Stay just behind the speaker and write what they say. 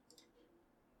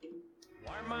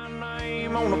Wear my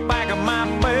name on the back of my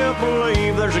belt,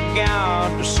 believe there's a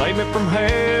God to save me from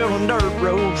hell, and dirt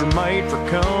roads are made for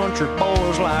country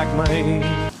boys like me.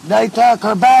 They took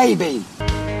her baby.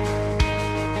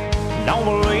 Don't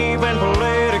believe in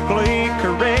politically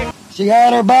correct. She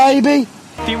had her baby.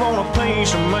 If you want a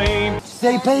piece of me,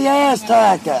 CPS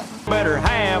took her. better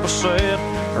have a set.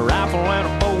 A rifle and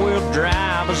a four-wheel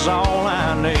drive is all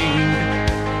I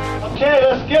need. Okay,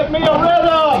 let's get me a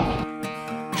rhythm.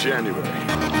 January.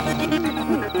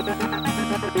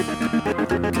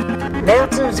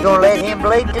 Nelson's gonna let him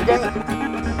bleed to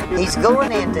death. He's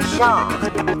going into shock.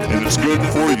 And it's good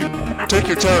for you. Take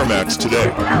your Terramax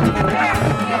today.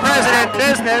 President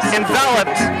business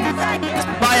enveloped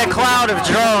by a cloud of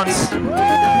drones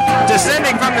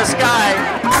descending from the sky.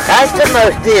 That's the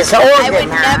most disorganized. I would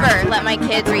never let my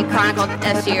kids read Chronicle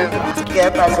SU.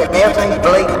 Yep, I said Nelson's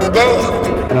bleeding to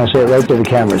death. And I'll say it right to the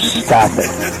camera, stop it.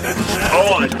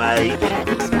 Pause, mate.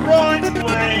 Right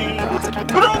wing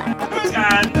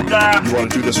propaganda. You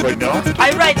want to do this right now?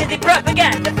 I write to the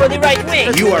propaganda for the right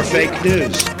wing. You are fake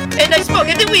news. And I smoke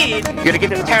the weed. You're gonna get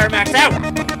this Terramax out.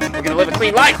 We're gonna live a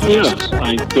clean life. Yes,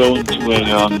 I go into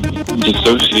a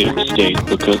dissociative state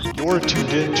because you're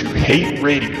tuned in to Hate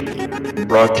Radio,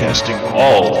 broadcasting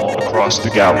all across the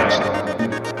galaxy.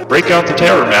 Break out the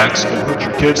Terramax and put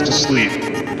your kids to sleep.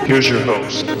 Here's your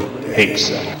host, Hate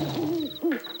Set.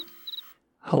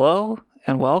 Hello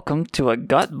and welcome to a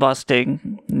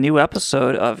gut-busting new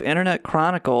episode of Internet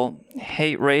Chronicle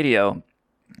Hate Radio.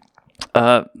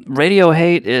 Radio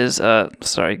hate is,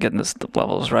 getting the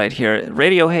levels right here.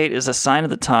 Radio hate is a sign of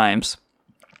the times,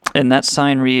 and that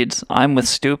sign reads, "I'm with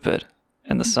stupid,"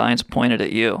 and the sign's pointed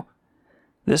at you.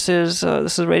 This is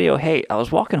radio hate. I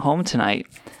was walking home tonight,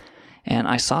 and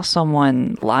I saw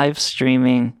someone live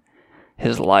streaming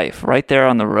his life right there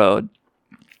on the road,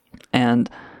 and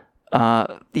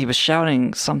he was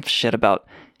shouting some shit about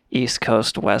East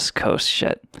Coast, West Coast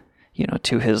shit,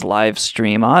 to his live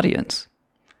stream audience.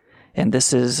 And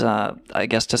this is, I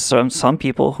guess, to some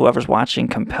people, whoever's watching,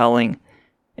 compelling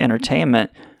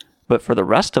entertainment. But for the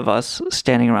rest of us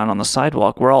standing around on the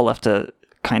sidewalk, we're all left to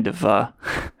kind of, we're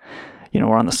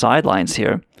on the sidelines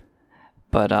here.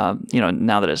 But,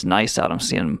 now that it's nice out, I'm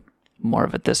seeing more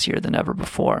of it this year than ever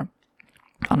before.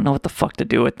 I don't know what the fuck to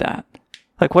do with that.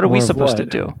 Like, what are we supposed to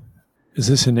do? Is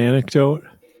this an anecdote?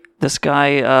 This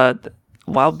guy,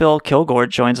 Wild Bill Kilgore,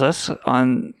 joins us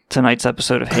on tonight's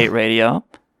episode of Hate Radio.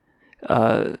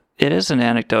 It is an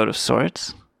anecdote of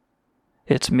sorts.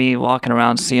 It's me walking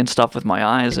around seeing stuff with my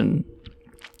eyes and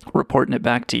reporting it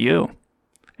back to you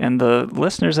and the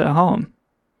listeners at home.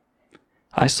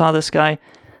 I saw this guy,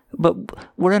 but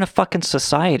we're in a fucking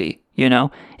society,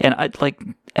 and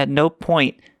at no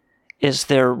point is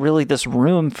there really this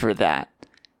room for that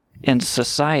in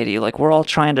society. Like, we're all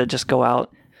trying to just go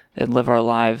out and live our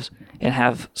lives and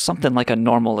have something like a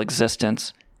normal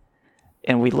existence.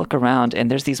 And we look around, and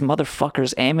there's these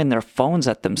motherfuckers aiming their phones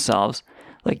at themselves.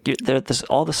 Like, they're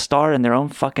all the star in their own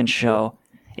fucking show.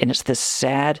 And it's this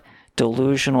sad,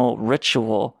 delusional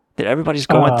ritual that everybody's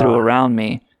going through around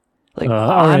me. Like,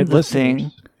 all right, the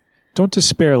thing. Don't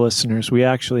despair, listeners. We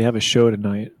actually have a show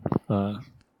tonight.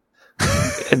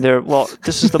 And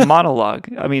this is the monologue.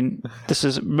 I mean,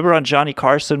 remember on Johnny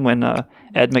Carson when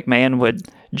Ed McMahon would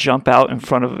jump out in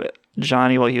front of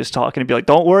Johnny while he was talking and be like,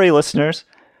 "Don't worry, listeners.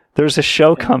 There's a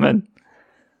show coming."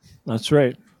 That's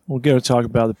right. We're going to talk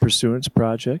about the Pursuance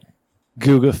Project,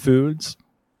 Guga Foods.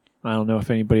 I don't know if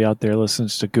anybody out there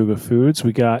listens to Guga Foods.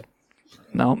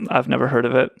 No, I've never heard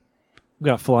of it. We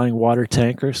got flying water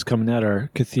tankers coming at our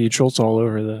cathedrals all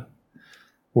over the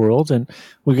world, and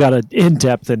we got an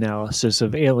in-depth analysis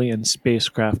of alien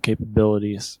spacecraft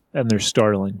capabilities and their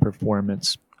startling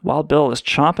performance. Wild Bill is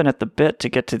chomping at the bit to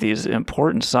get to these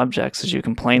important subjects, as you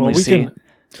can plainly see.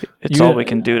 It's all we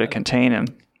can do to contain him.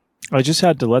 I just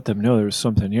had to let them know there was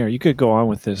something here. You could go on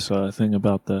with this thing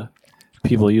about the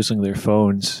people using their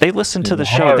phones. They listen to the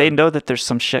show. They know that there's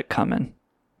some shit coming.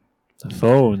 The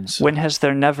phones. When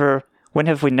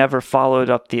have we never followed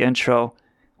up the intro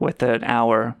with an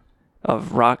hour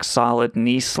of rock solid,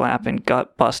 knee slapping,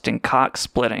 gut busting, cock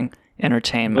splitting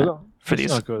entertainment for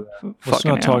these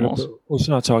fucking animals? Let's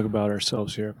not talk about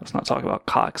ourselves here. Let's not talk about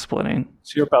cock splitting.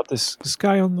 Let's hear about this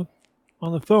guy on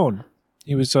the phone.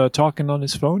 He was talking on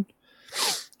his phone.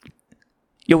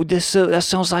 Yo, that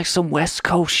sounds like some West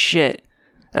Coast shit.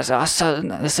 This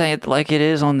ain't like it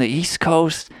is on the East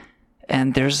Coast,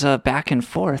 and there's a back and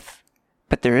forth,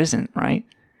 but there isn't, right?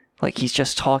 Like, he's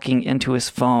just talking into his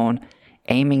phone,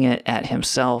 aiming it at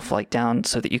himself, like down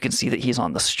so that you can see that he's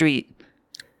on the street,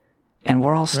 and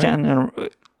we're all standing there,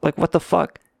 like, what the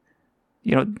fuck?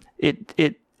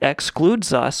 It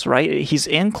excludes us, right? He's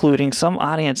including some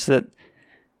audience that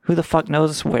who the fuck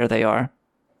knows where they are.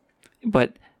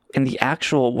 But in the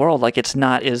actual world, like, it's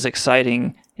not as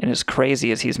exciting and as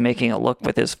crazy as he's making it look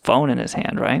with his phone in his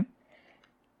hand, right?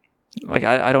 Like,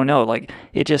 I don't know. Like,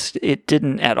 it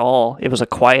didn't at all. It was a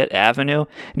quiet avenue.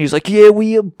 And he was like, yeah,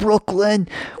 we in Brooklyn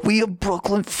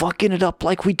fucking it up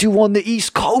like we do on the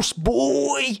East Coast,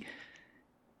 boy.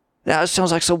 That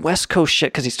sounds like some West Coast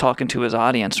shit because he's talking to his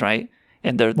audience, right?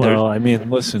 And they're I mean,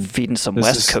 listen, feeding some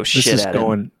West Coast shit at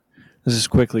him. This is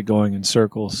quickly going in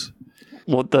circles.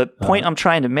 Well, the point I'm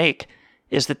trying to make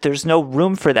is that there's no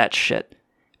room for that shit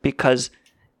because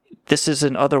this is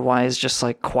an otherwise just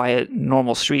like quiet,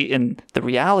 normal street. And the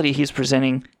reality he's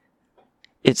presenting,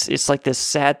 it's like this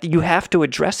sad, you have to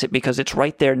address it because it's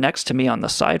right there next to me on the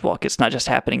sidewalk. It's not just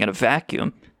happening in a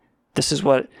vacuum. This is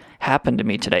what happened to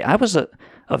me today. I was a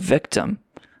victim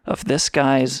of this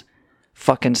guy's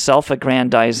fucking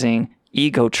self-aggrandizing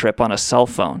ego trip on a cell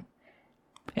phone.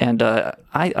 And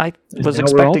I was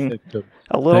expecting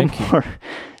a little more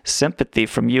sympathy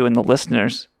from you and the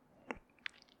listeners.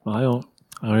 I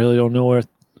really don't know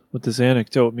what this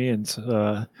anecdote means.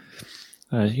 I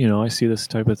see this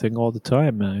type of thing all the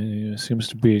time. It seems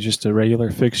to be just a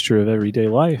regular fixture of everyday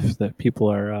life that people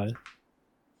are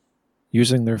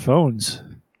using their phones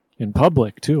in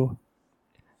public too.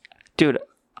 Dude,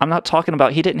 I'm not talking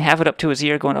about he didn't have it up to his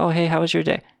ear going, "Oh, hey, how was your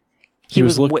day?" He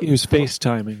was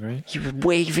FaceTiming, right? He was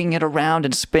waving it around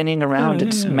and spinning around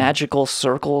in magical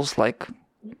circles, like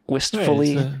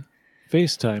wistfully. Right,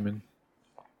 FaceTiming.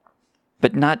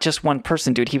 But not just one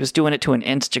person, dude. He was doing it to an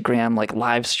Instagram, like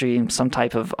live stream, some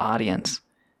type of audience.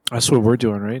 That's what we're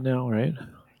doing right now, right?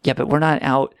 Yeah, but we're not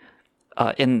out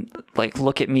in, like,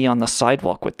 look at me on the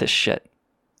sidewalk with this shit.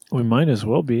 We might as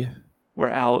well be. We're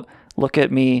out, look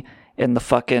at me in the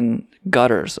fucking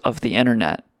gutters of the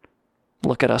internet.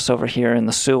 Look at us over here in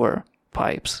the sewer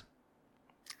pipes.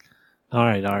 All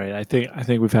right. I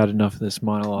think we've had enough of this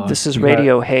monologue. This is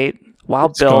Radio Hate. Wow,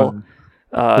 Bill.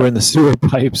 We're in the sewer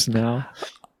pipes now.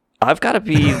 I've got to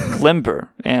be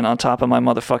limber and on top of my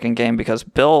motherfucking game because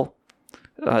Bill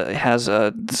has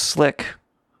a slick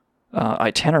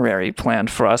itinerary planned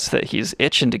for us that he's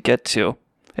itching to get to.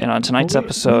 And on tonight's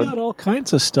episode, we got all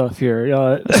kinds of stuff here.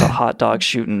 It's a hot dog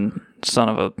shooting son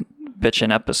of a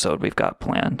bitchin' episode we've got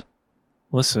planned.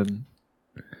 Listen,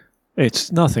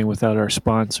 it's nothing without our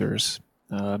sponsors.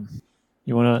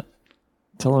 You want to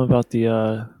tell them about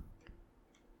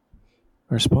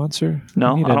our sponsor?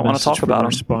 No, I don't want to talk about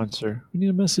our sponsor. We need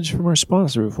a message from our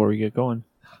sponsor before we get going.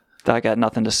 I got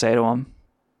nothing to say to them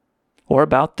or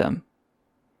about them.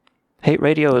 Hate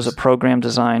Radio is a program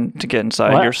designed to get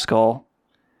inside your skull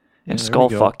and skull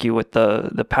fuck you with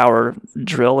the power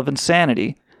drill of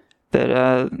insanity that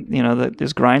that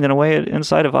is grinding away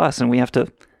inside of us, and we have to,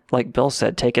 like Bill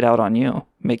said, take it out on you,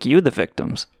 make you the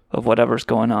victims of whatever's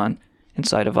going on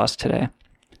inside of us today.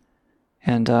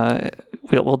 And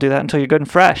we'll do that until you're good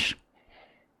and fresh.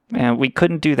 And we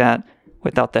couldn't do that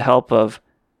without the help of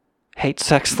Hate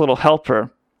Sex Little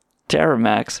Helper,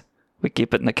 Terramax. We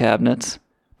keep it in the cabinets,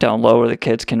 down low where the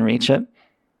kids can reach it.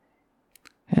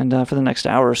 And for the next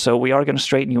hour or so, we are going to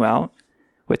straighten you out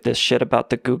with this shit about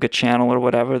the Guga channel or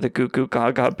whatever, the Goo Goo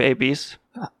Gaga babies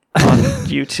on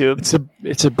YouTube.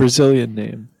 It's a Brazilian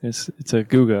name. It's a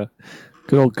Guga,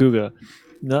 good old Guga.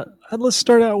 Let's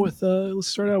start out with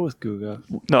Guga.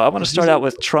 No, I want to start out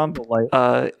with Trump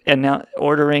and now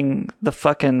ordering the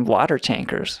fucking water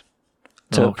tankers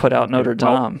to put out Notre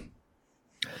Dame.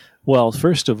 Well,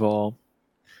 first of all,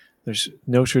 there's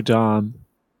Notre Dame.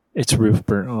 Its roof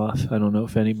burnt off. I don't know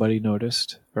if anybody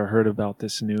noticed or heard about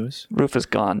this news. Roof is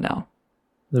gone now.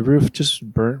 The roof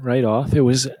just burnt right off. It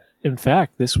was, in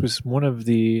fact, this was one of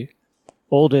the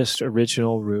oldest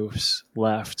original roofs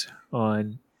left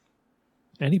on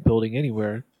any building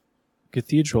anywhere,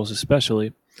 cathedrals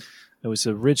especially. It was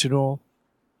the original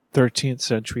 13th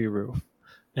century roof.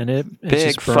 And it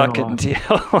big just fucking off.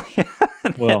 Deal.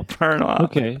 Well, burn off.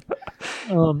 Okay.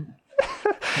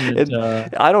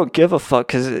 I don't give a fuck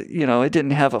because it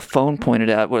didn't have a phone pointed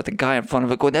at with a guy in front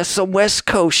of it going, "That's some West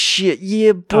Coast shit,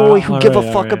 yeah, boy. Who give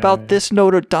a fuck about this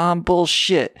Notre Dame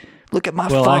bullshit? Look at my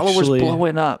followers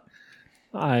blowing up."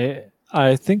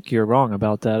 I think you're wrong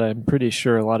about that. I'm pretty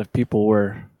sure a lot of people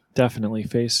were definitely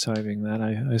FaceTiming that.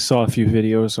 I saw a few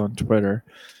videos on Twitter.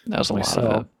 That was a lot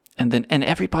of it. And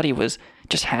everybody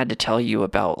just had to tell you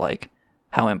about like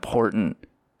how important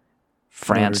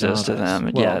France is to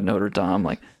them. Well, Notre Dame,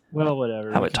 like, well,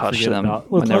 whatever. How it touched them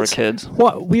when they were kids.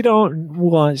 We don't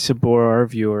want to bore our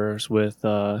viewers with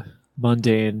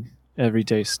mundane,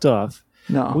 everyday stuff.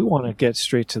 No. We want to get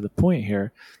straight to the point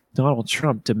here. Donald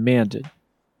Trump demanded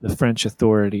the French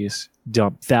authorities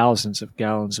dumped thousands of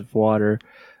gallons of water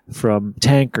from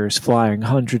tankers flying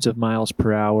hundreds of miles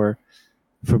per hour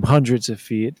from hundreds of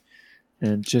feet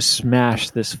and just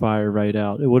smashed this fire right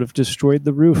out. It would have destroyed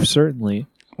the roof, certainly.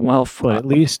 Well, but at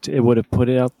least it would have put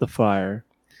out the fire.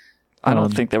 I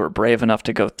don't think they were brave enough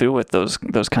to go through with those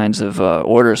kinds of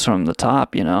orders from the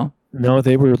top, you know? No,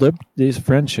 they were these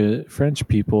French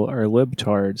people are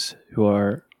libtards who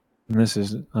are, and this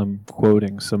is, I'm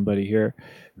quoting somebody here,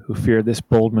 who fear this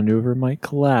bold maneuver might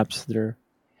collapse their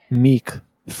meek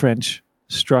French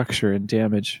structure and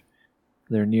damage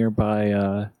their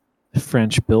nearby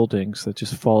French buildings that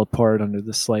just fall apart under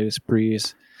the slightest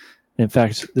breeze. In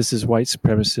fact, this is white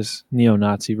supremacist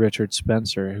neo-Nazi Richard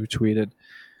Spencer who tweeted,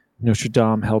 Notre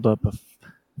Dame held up a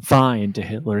fine to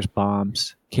Hitler's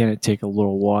bombs. Can it take a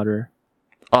little water?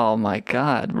 Oh my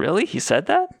God, really? He said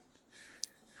that?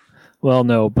 Well,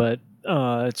 no, but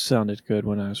it sounded good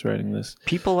when I was writing this.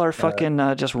 People are fucking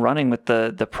just running with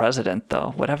the president,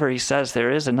 though. Whatever he says, there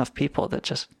is enough people that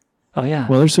just... Oh, yeah.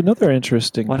 Well, there's another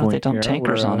interesting point. Why don't they dump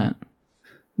tankers on it?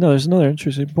 No, there's another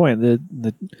interesting point.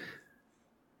 The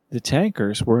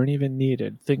tankers weren't even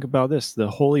needed. Think about this.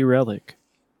 The holy relic,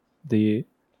 the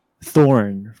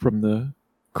thorn from the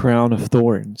crown of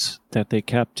thorns that they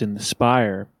kept in the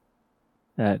spire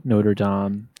at Notre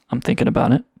Dame. I'm thinking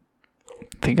about it.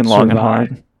 Thinking long and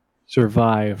hard.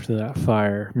 Survived that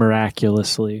fire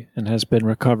miraculously and has been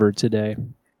recovered today.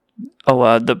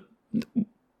 Oh,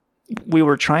 we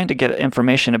were trying to get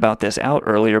information about this out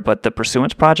earlier, but the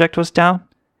Pursuance Project was down.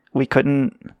 We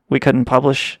couldn't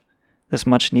publish this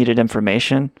much needed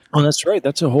information. Oh, that's right.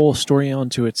 That's a whole story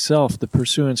unto itself. The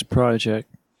Pursuance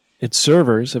Project, its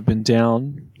servers have been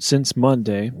down since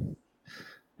Monday,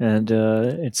 and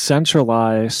its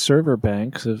centralized server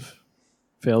banks have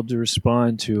failed to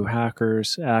respond to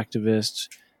hackers, activists,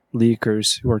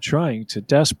 leakers who are trying to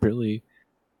desperately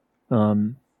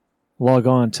log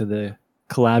on to the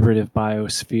collaborative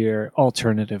biosphere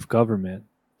alternative government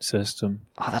system.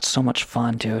 Oh, that's so much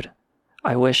fun, dude.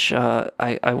 I wish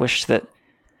I wish that...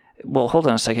 Well, hold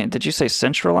on a second. Did you say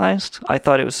centralized? I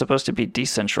thought it was supposed to be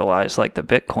decentralized, like the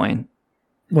Bitcoin.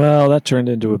 Well, that turned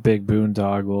into a big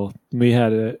boondoggle.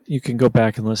 You can go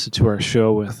back and listen to our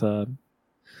show with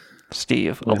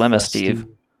Steve, Lemma Steve.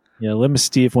 Yeah, Lemma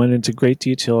Steve went into great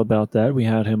detail about that. We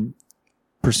had him,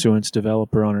 Pursuance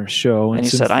developer, on our show. And he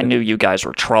said, I knew you guys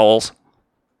were trolls.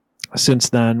 Since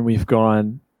then,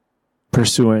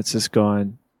 Pursuance has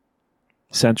gone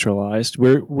centralized.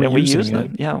 We're using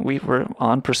it. Yeah, we're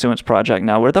on Pursuance Project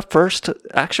now. We're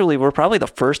probably the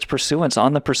first Pursuance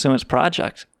on the Pursuance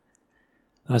Project.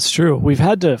 That's true. We've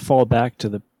had to fall back to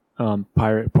the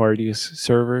Pirate Party's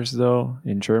servers, though,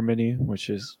 in Germany, which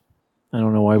is, I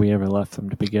don't know why we ever left them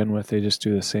to begin with. They just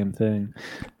do the same thing.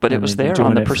 But it was there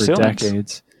on the Pursuance.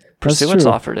 Decades. Pursuance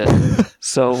offered it.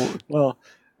 So Well,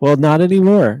 not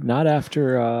anymore. Not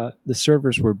after the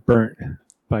servers were burnt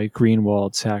by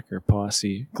Greenwald's hacker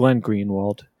posse, Glenn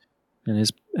Greenwald, and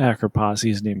his hacker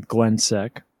posse is named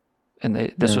GlenSec.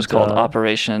 And this was called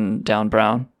Operation Down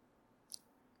Brown?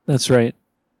 That's right.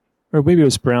 Or maybe it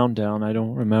was Brown Down, I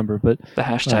don't remember. But the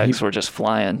hashtags were just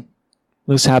flying.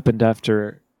 This happened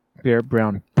after Bear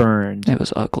Brown burned. It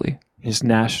was ugly. His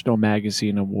National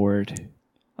Magazine Award.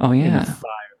 Oh, yeah.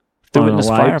 Threw it in his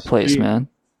fireplace, man.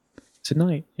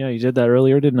 Tonight. Yeah, he did that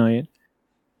earlier tonight.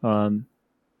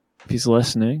 If he's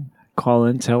listening, call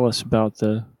in, tell us about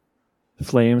the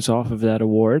flames off of that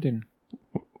award and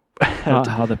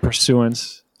how the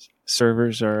Pursuance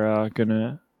servers are going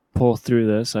to pull through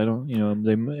this. I don't,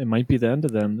 it might be the end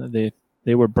of them.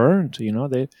 They were burned,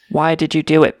 Why did you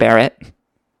do it, Barrett?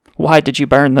 Why did you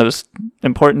burn those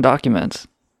important documents?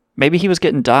 Maybe he was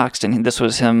getting doxxed and this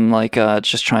was him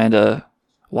just trying to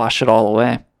wash it all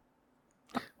away.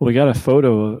 Well, we got a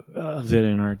photo of it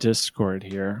in our Discord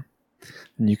here,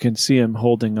 and you can see him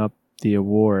holding up the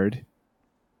award.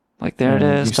 Like, there it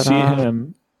is. You see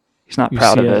him. He's not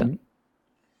proud of it.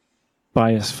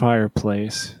 By his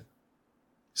fireplace,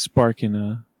 sparking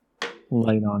a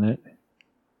light on it.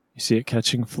 You see it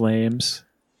catching flames.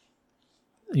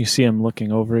 You see him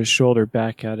looking over his shoulder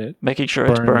back at it. Making sure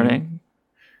it's burning.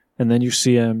 And then you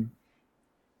see him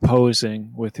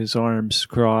posing with his arms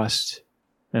crossed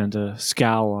and a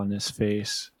scowl on his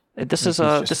face. This is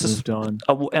an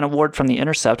award from The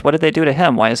Intercept. What did they do to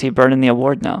him? Why is he burning the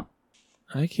award now?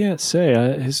 I can't say.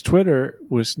 His Twitter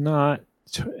was not...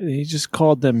 He just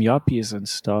called them yuppies and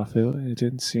stuff. It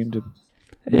didn't seem to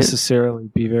necessarily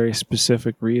be very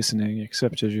specific reasoning,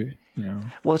 except as you know.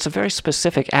 Well, it's a very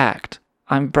specific act.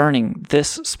 I'm burning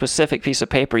this specific piece of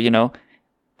paper.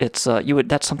 It's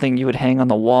that's something you would hang on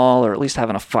the wall or at least have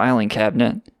in a filing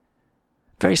cabinet.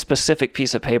 very specific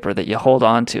piece of paper that you hold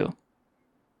on to.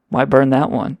 Why burn that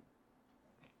one?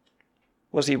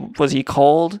 Was he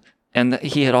cold and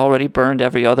he had already burned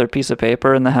every other piece of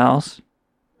paper in the house?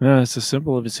 Yeah, it's a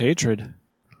symbol of his hatred.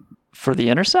 For The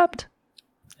Intercept?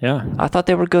 Yeah. I thought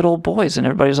they were good old boys and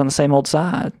everybody's on the same old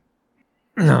side.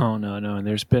 No. And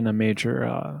there's been a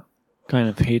major kind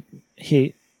of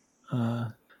hate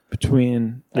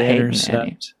between The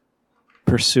Intercept,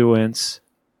 Pursuance,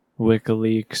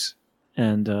 WikiLeaks,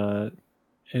 and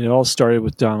it all started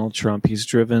with Donald Trump. He's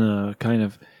driven a kind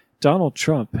of... Donald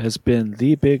Trump has been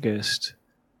the biggest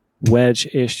wedge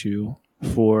issue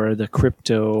for the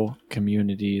crypto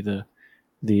community, the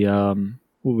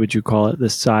what would you call it? The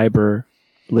cyber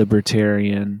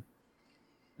libertarian,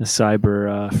 the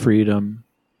cyber freedom,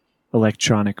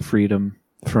 electronic freedom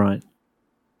front.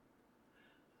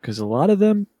 Because a lot of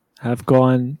them have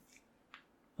gone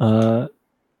the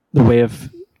way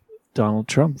of Donald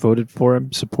Trump, voted for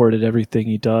him, supported everything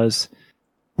he does,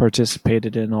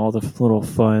 participated in all the little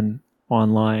fun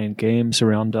online games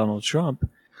around Donald Trump.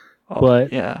 Oh,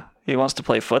 but yeah, he wants to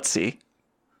play footsie.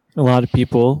 A lot of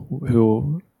people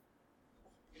who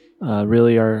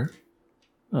really are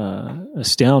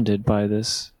astounded by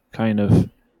this kind of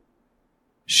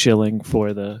shilling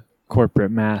for the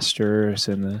corporate masters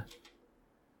and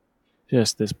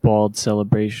just this bald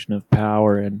celebration of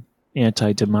power and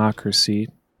anti-democracy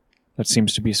that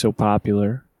seems to be so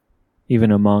popular,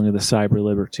 even among the cyber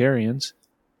libertarians,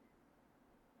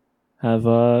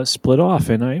 have split off.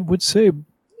 And I would say,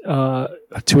 to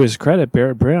his credit,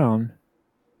 Barrett Brown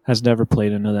has never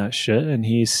played into that shit, and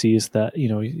he sees that,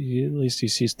 at least he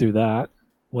sees through that.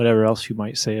 Whatever else you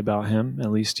might say about him,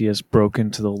 at least he has broken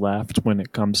to the left when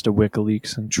it comes to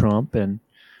WikiLeaks and Trump and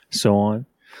so on.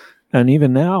 And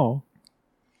even now,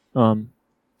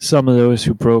 some of those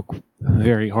who broke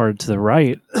very hard to the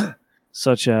right,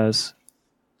 such as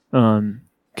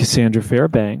Cassandra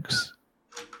Fairbanks,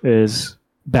 is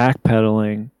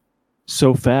backpedaling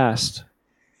so fast,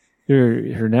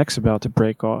 her neck's about to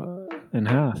break in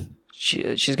half.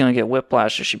 She's going to get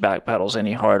whiplash if she backpedals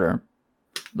any harder.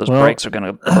 Those brakes are going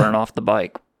to burn off the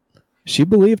bike. She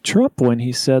believed Trump when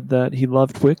he said that he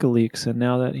loved WikiLeaks, and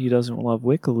now that he doesn't love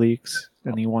WikiLeaks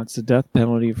and he wants the death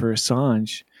penalty for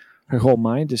Assange, her whole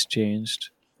mind has changed.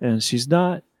 And she's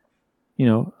not,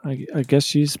 I guess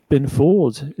she's been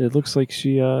fooled. It looks like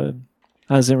she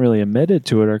hasn't really admitted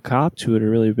to it or copped to it or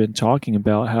really been talking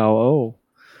about how,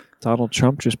 Donald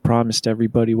Trump just promised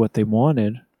everybody what they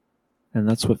wanted. And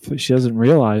that's what she hasn't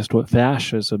realized what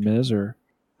fascism is or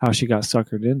how she got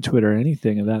suckered into it or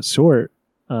anything of that sort.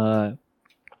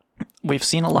 We've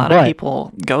seen a lot of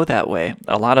people go that way.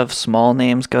 A lot of small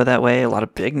names go that way. A lot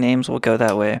of big names will go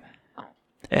that way.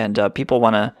 And people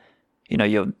want to,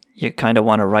 you kind of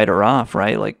want to write her off,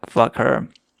 right? Like, fuck her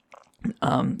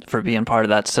for being part of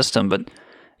that system. But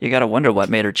you got to wonder what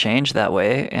made her change that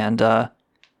way. And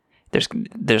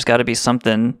there's got to be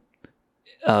something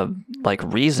like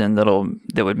reason that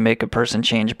would make a person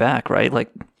change back, right?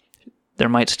 Like, there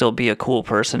might still be a cool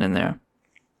person in there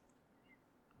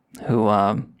who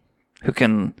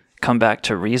can come back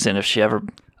to reason if she ever.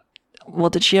 Well,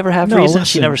 did she ever have reason?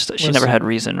 She never had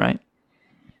reason, right?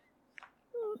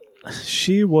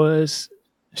 She's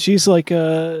like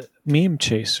a meme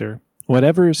chaser.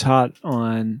 Whatever is hot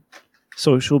on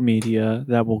social media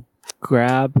that will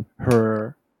grab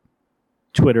her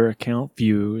Twitter account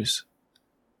views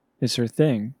is her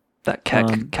thing. That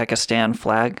Kekistan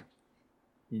flag.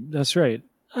 That's right.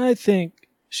 I think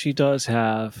she does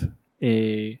have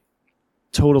a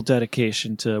total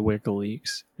dedication to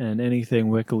WikiLeaks, and anything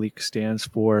WikiLeaks stands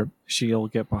for, she'll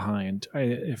get behind.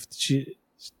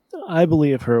 I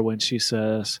believe her when she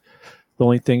says the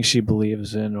only thing she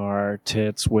believes in are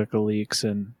tits, WikiLeaks,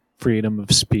 and freedom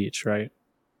of speech, right?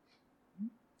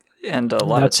 And a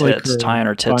lot of tits, like tying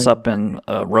her tits up in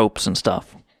ropes and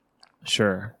stuff.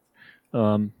 Sure.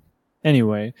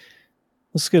 Anyway,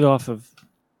 let's get off of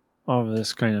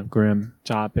this kind of grim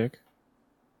topic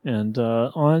and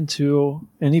on to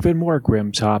an even more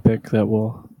grim topic that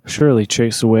will surely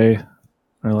chase away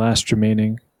our last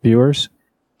remaining viewers.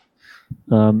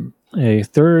 A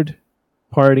third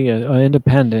party, an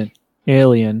independent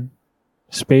alien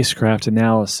spacecraft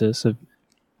analysis of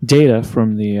data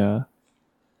from the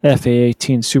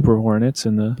FA-18 Super Hornets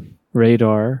and the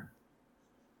radar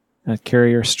at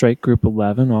Carrier Strike Group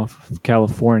 11 off of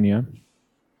California.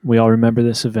 We all remember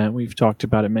this event. We've talked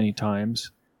about it many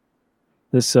times.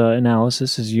 This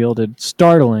analysis has yielded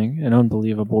startling and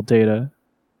unbelievable data,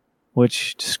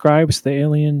 which describes the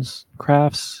aliens'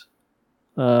 craft's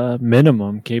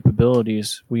minimum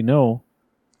capabilities. We know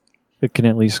it can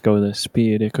at least go this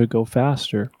speed. It could go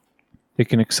faster. It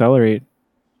can accelerate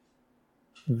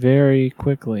very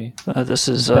quickly. This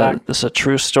is a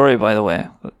true story, by the way.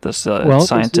 This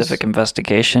scientific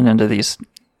investigation into these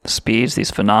speeds,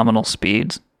 these phenomenal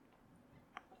speeds.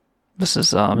 This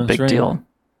is a big deal.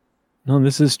 No,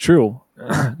 this is true.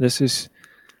 This is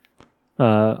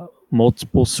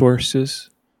multiple sources,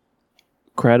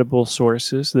 credible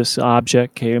sources. This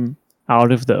object came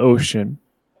out of the ocean,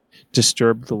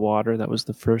 disturbed the water. That was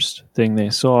the first thing they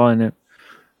saw, and it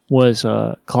was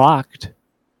clocked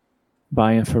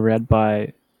by infrared,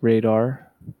 by radar,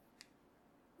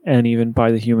 and even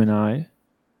by the human eye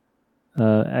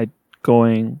at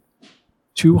going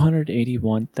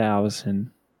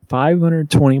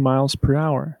 281,520 miles per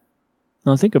hour.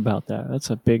 Now think about that. That's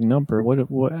a big number.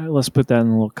 Let's put that in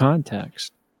a little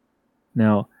context.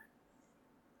 Now,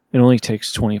 it only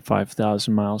takes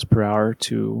 25,000 miles per hour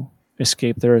to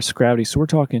escape the Earth's gravity, so we're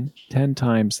talking 10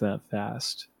 times that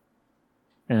fast.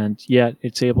 And yet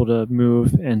it's able to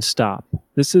move and stop.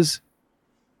 This is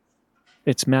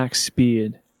its max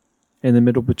speed in the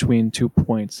middle between 2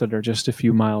 points that are just a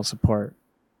few miles apart.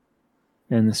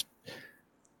 And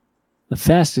the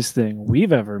fastest thing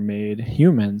we've ever made,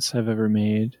 humans have ever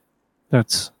made,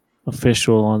 that's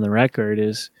official on the record,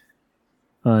 is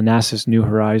NASA's New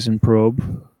Horizon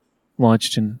probe,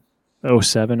 launched in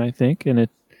 2007, I think, and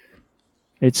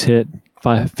it's hit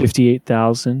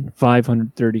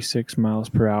 58,536 miles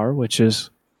per hour, which is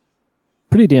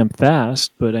pretty damn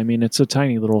fast, but I mean, it's a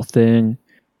tiny little thing,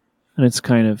 and it's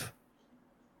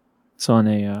on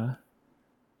a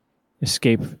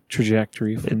escape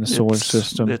trajectory from the solar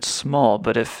system. It's small,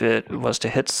 but if it was to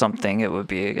hit something, it would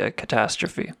be a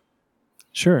catastrophe.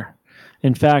 Sure.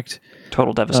 In fact,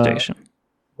 total devastation.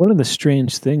 One of the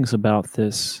strange things about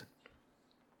this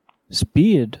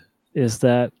speed is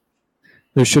that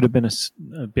there should have been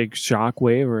a big shock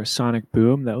wave or a sonic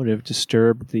boom that would have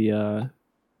disturbed the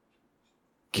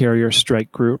carrier strike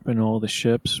group, and all the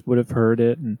ships would have heard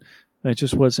it, and it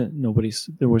just wasn't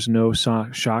there was no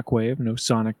shock wave, no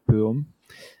sonic boom,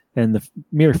 and the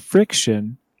mere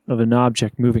friction of an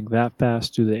object moving that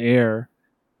fast through the air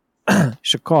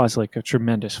should cause like a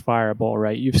tremendous fireball,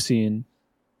 right? You've seen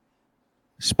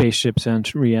spaceships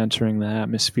re-entering the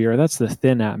atmosphere. That's the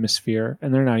thin atmosphere,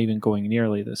 and they're not even going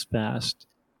nearly this fast.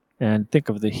 And think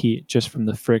of the heat just from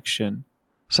the friction.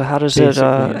 So how does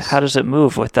it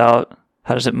move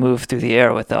through the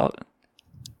air without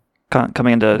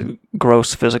coming into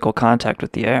gross physical contact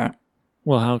with the air?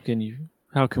 Well, how can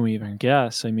we even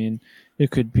guess? I mean, it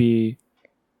could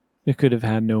have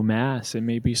had no mass. It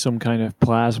may be some kind of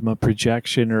plasma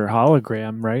projection or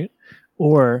hologram, right?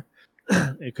 Or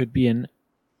it could be an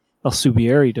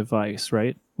Alcubierre device,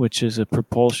 right? Which is a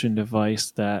propulsion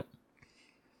device that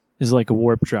is like a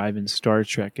warp drive in Star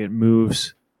Trek. It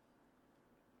moves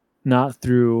not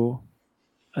through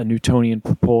a Newtonian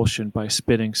propulsion by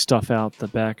spitting stuff out the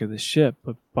back of the ship,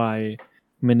 but by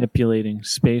manipulating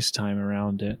space-time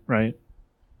around it, right?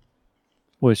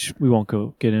 Which we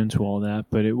won't get into all that,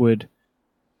 but it would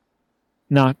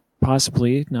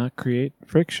possibly not create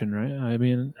friction, right? I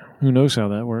mean, who knows how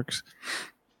that works?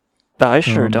 I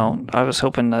sure don't. I was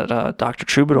hoping that Dr.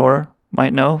 Troubadour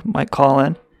might call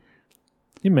in.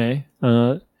 He may.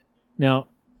 Now,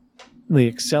 the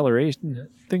acceleration,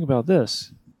 think about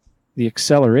this. The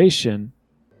acceleration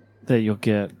that you'll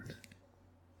get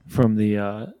from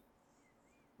that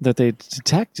they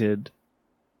detected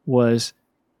was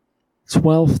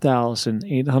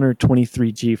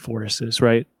 12,823 G-forces,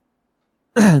 right?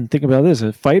 And think about this.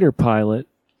 A fighter pilot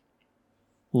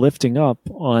lifting up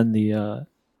on the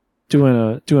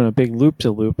doing a big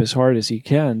loop-to-loop as hard as he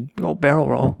can. Go barrel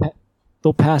roll.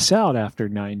 They'll pass out after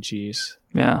 9 Gs.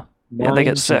 Yeah. Yeah, they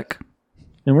get sick.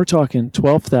 And we're talking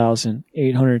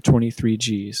 12,823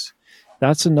 Gs.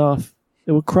 That's enough.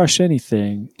 It would crush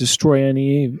anything, destroy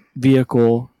any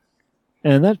vehicle,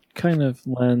 and that kind of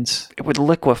lends... It would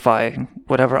liquefy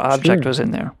whatever object was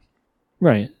in there.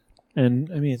 Right. And,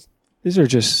 I mean, these are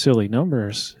just silly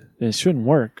numbers. It shouldn't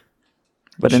work.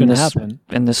 But it shouldn't happen.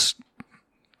 In this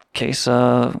case,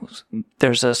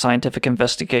 there's a scientific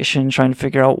investigation trying to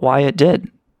figure out why it did.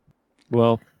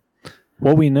 Well,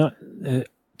 what we know,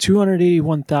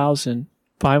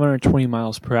 281,520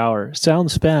 miles per hour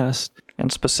sounds fast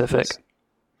and specific,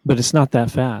 but it's not that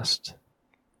fast.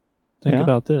 Think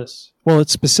about this. Well,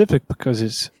 it's specific because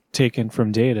it's taken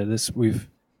from data. This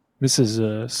is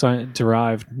a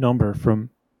derived number from.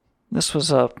 This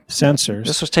was sensors.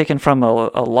 This was taken from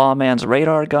a lawman's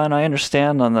radar gun, I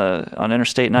understand, on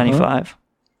Interstate 95.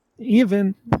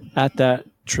 Even at that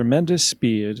tremendous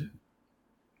speed,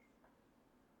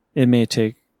 it may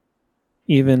take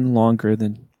even longer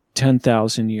than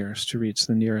 10,000 years to reach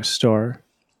the nearest star.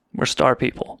 We're star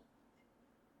people.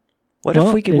 What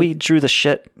if we drew the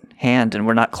shit hand and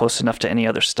we're not close enough to any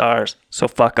other stars? So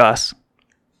fuck us.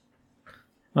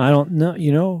 I don't know.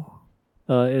 You know,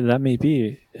 that may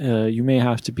be. You may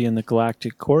have to be in the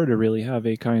galactic core to really have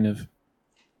a kind of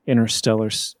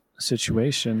interstellar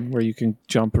situation where you can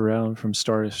jump around from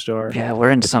star to star. Yeah,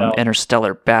 we're in some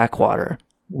interstellar backwater.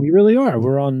 We really are.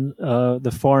 We're on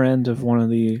the far end of one of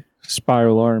the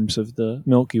spiral arms of the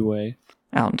Milky Way.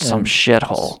 Out in some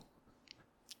shithole.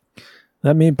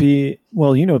 That may be,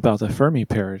 well, you know about the Fermi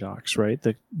paradox, right?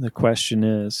 The question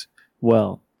is,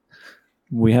 well,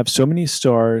 we have so many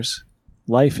stars,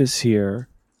 life is here,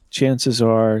 chances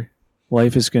are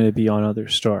life is going to be on other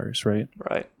stars, right?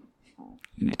 Right.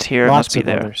 It's here, Lots it must be of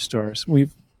there. other stars.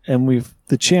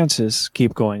 The chances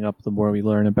keep going up the more we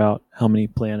learn about how many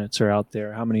planets are out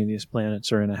there, how many of these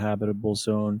planets are in a habitable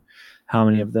zone, how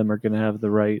many of them are going to have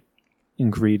the right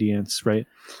ingredients, right?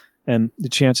 And the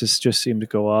chances just seem to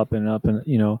go up and up, and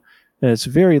and it's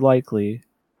very likely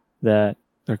that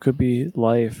there could be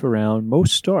life around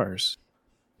most stars,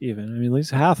 even. I mean, at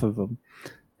least half of them,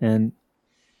 and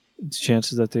the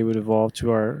chances that they would evolve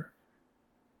to our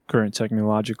current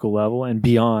technological level and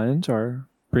beyond are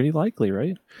pretty likely,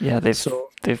 right? Yeah,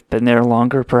 they've been there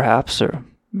longer, perhaps, or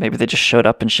maybe they just showed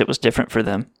up and shit was different for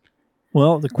them.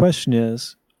 Well, the question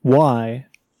is, why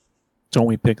don't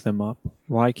we pick them up?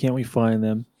 Why can't we find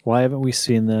them? Why haven't we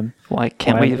seen them? Why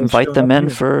can't we invite them in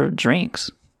for drinks?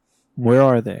 Where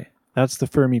are they? That's the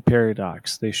Fermi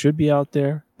paradox. They should be out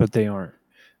there, but they aren't.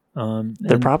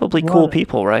 They're probably cool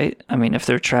people, right? I mean, if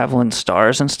they're traveling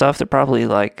stars and stuff, they're probably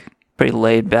like pretty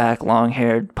laid back,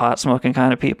 long-haired, pot-smoking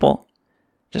kind of people.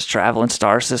 Just traveling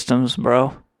star systems,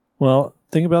 bro. Well,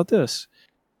 think about this.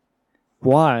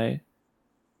 Why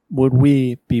would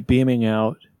we be beaming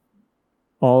out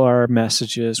all our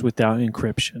messages without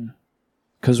encryption?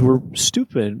 Because we're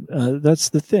stupid. That's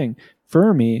the thing.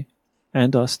 Fermi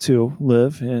and us too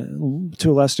live, to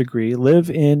a less degree, live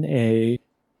in a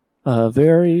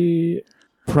very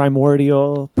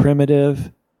primordial,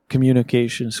 primitive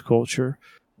communications culture.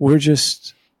 We're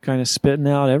just kind of spitting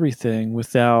out everything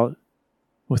without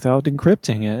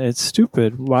encrypting it. It's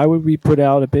stupid. Why would we put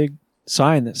out a big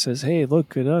sign that says, "Hey,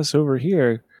 look at us over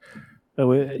here"?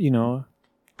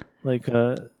 Like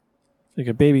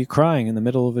a baby crying in the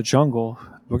middle of a jungle.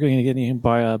 We're going to get eaten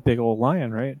by a big old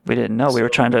lion, right? We didn't know. We were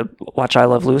trying to watch I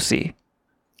Love Lucy.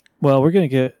 Well, we're going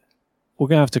to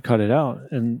have to cut it out.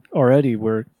 And already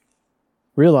we're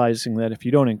realizing that if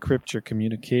you don't encrypt your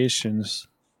communications,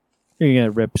 you're going to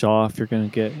get ripped off. You're going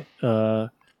to get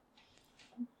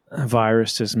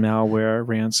viruses, malware,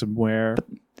 ransomware. But,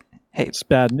 hey, it's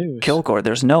bad news. Kilgore,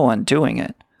 there's no undoing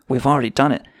it. We've already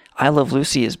done it. I Love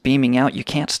Lucy is beaming out. You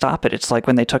can't stop it. It's like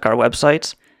when they took our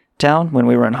websites down when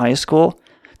we were in high school.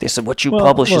 They said, what you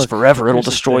publish is forever. It'll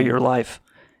destroy your life.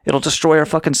 It'll destroy our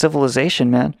fucking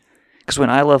civilization, man. Because when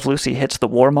I Love Lucy hits the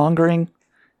warmongering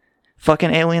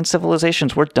fucking alien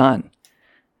civilizations, we're done.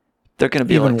 They're going to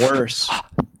be even worse.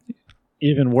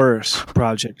 Even worse,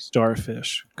 Project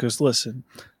Starfish. Because listen,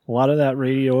 a lot of that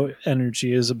radio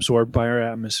energy is absorbed by our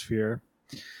atmosphere.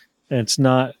 And it's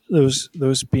not, those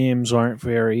beams aren't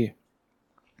very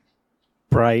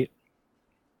bright,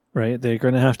 right? They're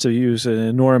going to have to use an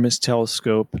enormous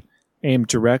telescope aimed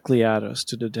directly at us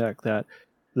to detect that.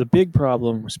 The big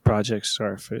problem was Project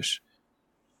Starfish.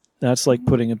 That's like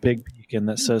putting a big beacon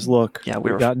that says, look,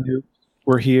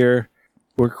 we're here,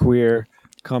 we're queer,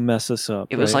 come mess us up.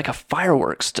 It was like a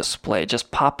fireworks display, just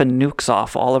popping nukes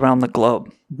off all around the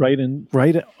globe. Right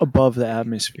above the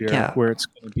atmosphere, where it's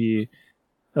going to be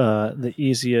the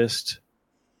easiest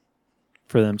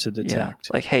for them to detect.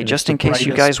 Yeah. Like, hey, just in case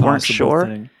you guys weren't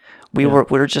sure, we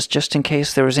were just in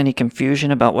case there was any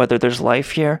confusion about whether there's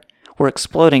life here, we're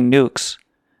exploding nukes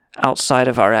outside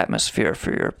of our atmosphere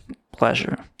for your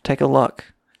pleasure. Take a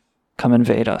look. Come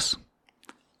invade us.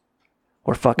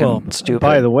 We're fucking stupid.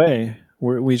 By the way,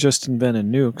 we just invented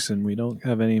nukes and we don't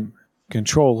have any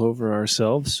control over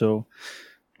ourselves, so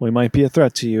we might be a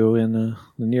threat to you in the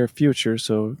near future,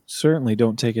 so certainly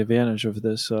don't take advantage of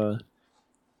this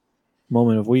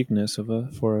moment of weakness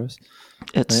for us.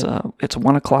 It's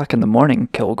 1 o'clock in the morning,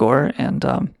 Kilgore,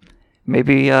 and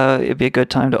maybe it'd be a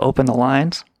good time to open the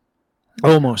lines.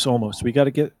 Almost. We got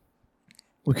to get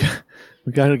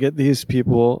these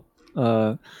people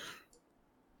on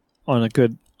a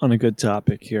good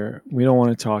topic here. We don't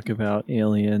want to talk about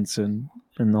aliens and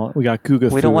all. We got Guga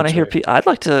Foods. We don't want to hear. I'd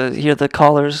like to hear the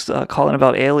callers calling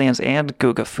about aliens and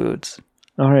Guga Foods.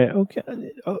 All right. Okay.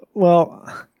 Well,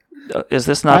 is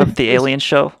this not the alien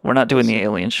show? We're not doing the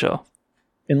alien show.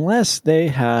 Unless they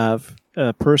have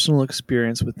a personal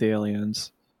experience with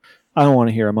aliens. I don't want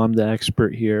to hear them. I'm the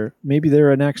expert here. Maybe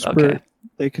they're an expert. Okay.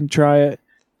 They can try it.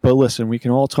 But listen, we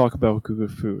can all talk about Guga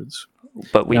Foods.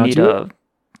 But we Now, need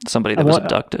somebody that was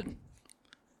abducted.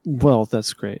 Well,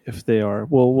 that's great if they are.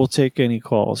 Well, we'll take any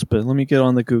calls, but let me get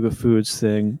on the Guga Foods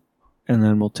thing, and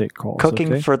then we'll take calls.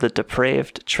 Cooking okay? for the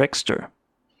depraved trickster.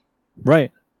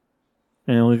 Right.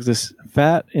 And look, this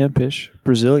fat, impish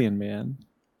Brazilian man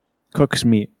cooks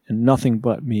meat, and nothing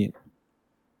but meat.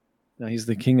 Now, he's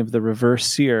the king of the reverse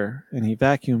sear, and he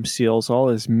vacuum seals all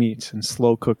his meats and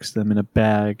slow cooks them in a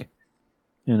bag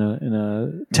in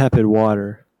a tepid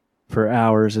water for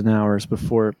hours and hours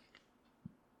before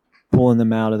pulling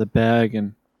them out of the bag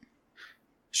and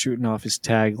shooting off his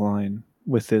tagline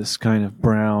with this kind of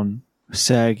brown,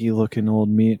 saggy-looking old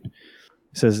meat. He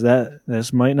says that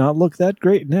this might not look that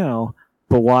great now,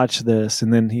 but watch this.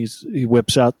 And then he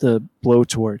whips out the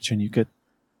blowtorch, and you get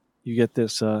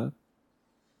this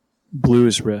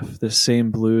blues riff, this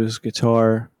same blues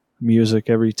guitar music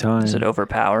every time. Is it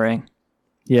overpowering?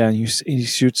 Yeah, and he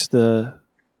shoots the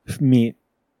meat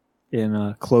in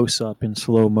a close-up in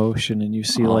slow motion, and you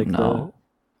see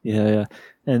yeah,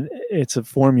 and it's a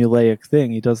formulaic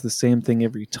thing. He does the same thing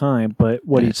every time, but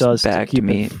what he does to keep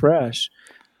it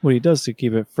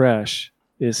fresh,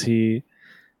 is he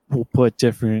will put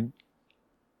different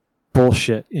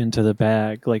bullshit into the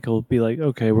bag. Like he'll be like,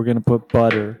 okay, we're gonna put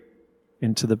butter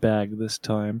into the bag this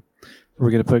time.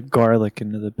 We're gonna put garlic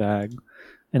into the bag,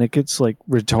 and it gets like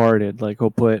retarded. Like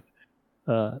he'll put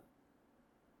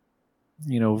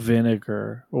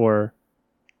vinegar or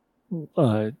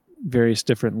various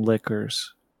different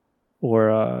liquors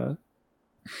or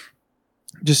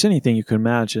just anything you can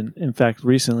imagine. In fact,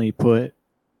 recently he put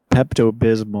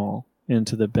Pepto-Bismol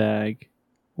into the bag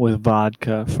with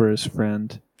vodka for his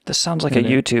friend. This sounds like a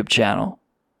YouTube channel.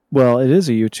 Well, it is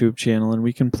a YouTube channel, and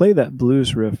we can play that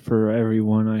blues riff for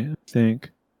everyone, I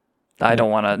think. I don't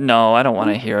want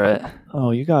to hear it. Oh,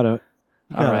 you gotta.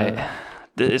 All right.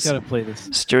 This gotta play this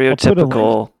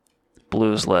stereotypical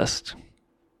blues list.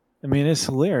 I mean, it's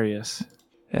hilarious.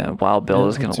 Yeah, Wild Bill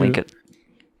is going to link it.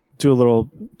 Do a little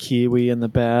kiwi in the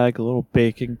bag, a little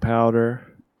baking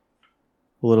powder,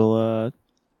 a little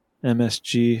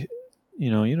MSG.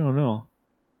 You don't know.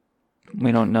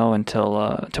 We don't know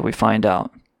until we find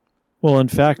out. Well, in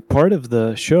fact, part of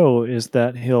the show is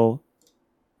that he'll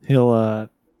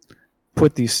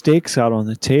put these steaks out on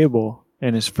the table,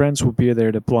 and his friends will be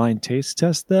there to blind taste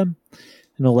test them,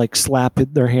 and he'll like slap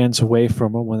their hands away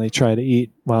from them when they try to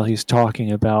eat while he's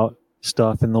talking about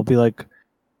stuff, and they'll be like,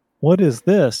 "What is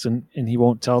this?" And he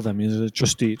won't tell them. He's like,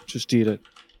 just eat it.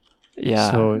 Yeah,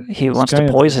 so he wants to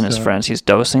poison his friends. He's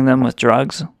dosing them with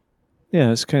drugs.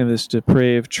 Yeah, it's kind of this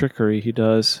depraved trickery he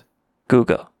does.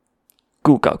 Guga.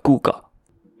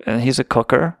 And he's a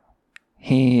cooker.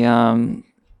 He,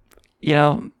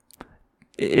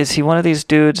 is he one of these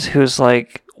dudes who's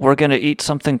like, we're going to eat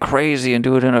something crazy and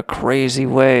do it in a crazy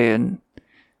way, and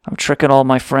I'm tricking all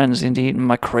my friends into eating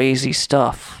my crazy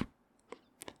stuff.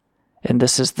 And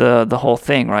this is the whole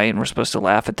thing, right? And we're supposed to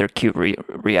laugh at their cute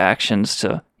reactions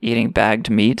to eating bagged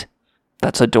meat.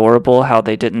 That's adorable how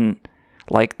they didn't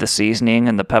like the seasoning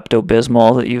and the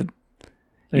Pepto-Bismol that you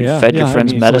fed your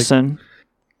friend's medicine.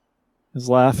 He's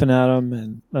laughing at him,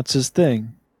 and that's his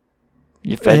thing.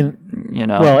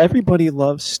 Well, everybody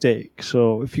loves steak.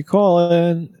 So if you call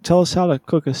in, tell us how to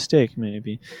cook a steak,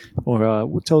 maybe, or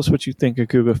tell us what you think of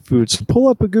Guga Foods. Pull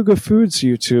up a Guga Foods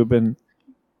YouTube and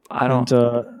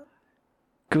Guga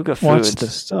Foods. Watch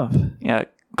this stuff. Yeah,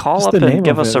 call up and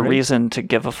give us a reason to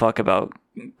give a fuck about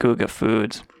Guga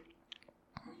Foods,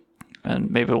 and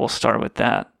maybe we'll start with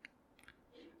that.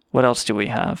 What else do we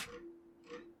have?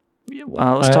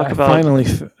 Let's talk about.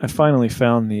 I finally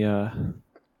found the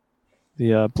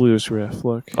blues riff.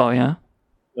 Look. Oh yeah. I'm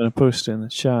gonna post it in the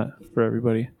chat for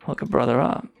everybody. Hook a brother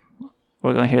up.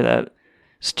 We're gonna hear that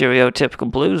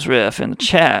stereotypical blues riff in the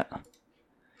chat.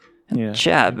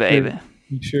 Chat, baby.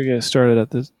 Make sure you get started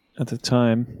at the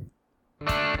time.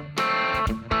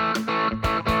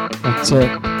 That's it.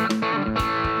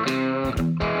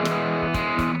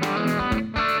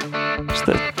 It's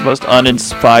the most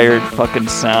uninspired fucking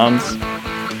sounds.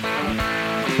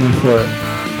 Go for it.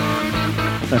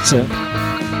 That's it.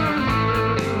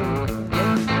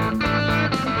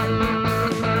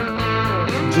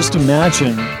 Just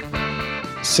imagine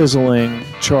sizzling,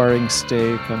 charring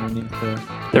steak underneath the...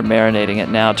 They're marinating it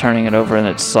now, turning it over in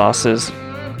its sauces.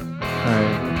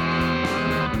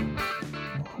 Alright.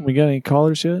 We got any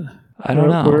callers yet? I don't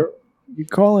know. You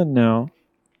call in now.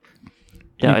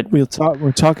 Yeah, we're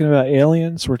talking about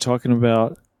aliens. We're talking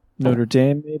about Notre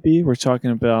Dame, maybe. We're talking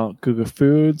about Guga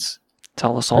Foods.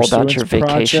 Tell us all about your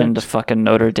vacation to fucking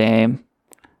Notre Dame.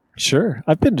 Sure.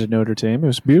 I've been to Notre Dame. It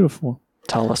was beautiful.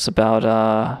 Tell us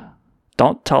about,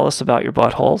 don't tell us about your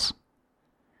buttholes.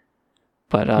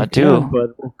 But do.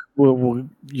 But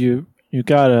you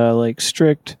got like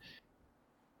strict.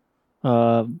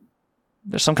 There's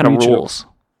some kind of rules.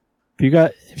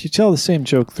 If you tell the same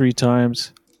joke 3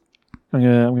 times, I'm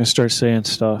gonna start saying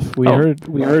stuff. We heard.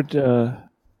 We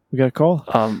got a call.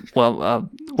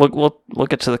 We'll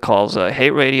get to the calls.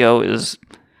 Hate Radio is,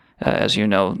 as you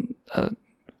know,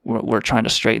 we're trying to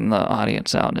straighten the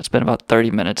audience out. It's been about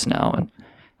 30 minutes now, and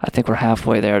I think we're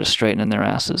halfway there to straightening their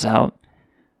asses out,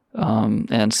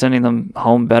 and sending them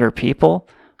home better people,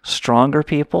 stronger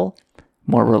people,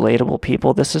 more relatable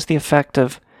people. This is the effect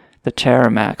of the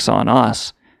Terramax on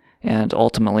us, and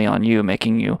ultimately on you,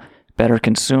 making you better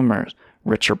consumers,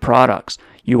 richer products.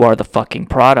 You are the fucking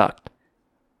product.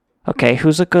 Okay,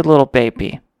 who's a good little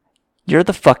baby? You're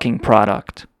the fucking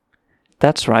product.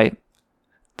 That's right.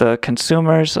 The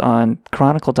consumers on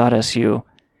Chronicle.su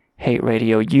hate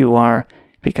radio. You are,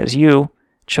 because you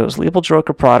chose Legal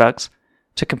Joker products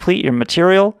to complete your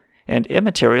material and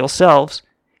immaterial selves.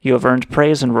 You have earned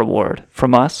praise and reward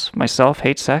from us, myself,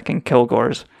 HateSec, and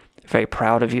Kilgore's. Very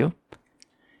proud of you.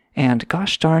 And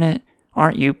gosh darn it,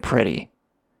 aren't you pretty?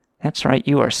 That's right,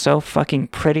 you are so fucking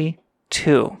pretty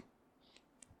too.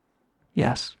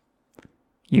 Yes,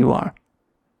 you are.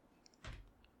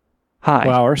 Hi.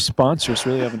 Wow, our sponsors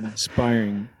really have an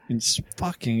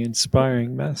fucking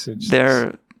inspiring message.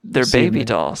 They're baby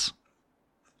dolls.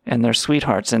 And they're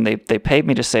sweethearts. And they paid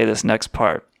me to say this next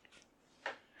part.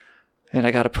 And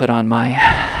I got to put on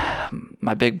my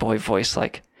big boy voice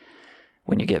like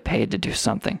when you get paid to do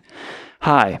something.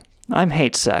 Hi, I'm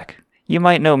HateSec. You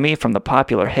might know me from the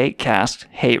popular Hatecast,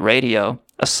 Hate Radio,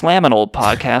 a slammin' old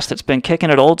podcast that's been kicking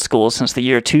it old school since the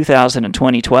year 2000 and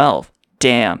 2012.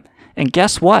 Damn. And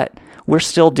guess what? We're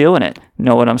still doing it.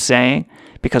 Know what I'm saying?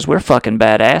 Because we're fucking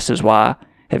badasses, why?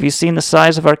 Have you seen the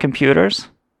size of our computers?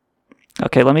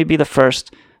 Okay, let me be the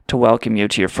first to welcome you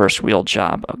to your first real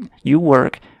job. You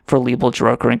work for Legal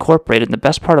Joker Incorporated, and the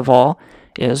best part of all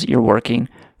is you're working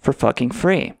for fucking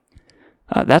free.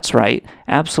 That's right,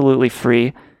 absolutely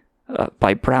free.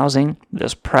 By browsing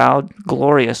this proud,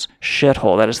 glorious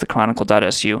shithole that is the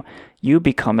Chronicle.su, you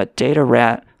become a data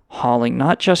rat hauling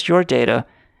not just your data,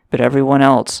 but everyone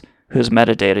else whose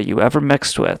metadata you ever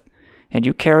mixed with. And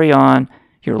you carry on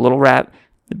your little rat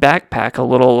backpack, a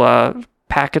little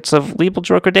packets of Legal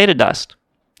Joker data dust,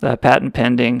 patent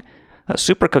pending,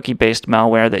 super cookie based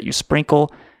malware that you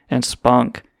sprinkle and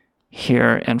spunk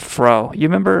here and fro. You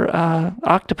remember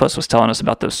Octopus was telling us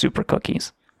about those super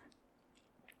cookies.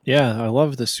 Yeah, I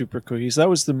love the super cookies. That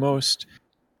was the most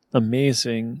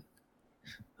amazing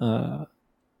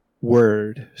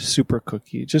word, super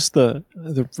cookie. Just the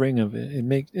ring of it.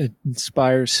 It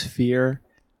inspires fear.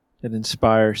 It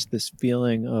inspires this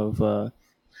feeling of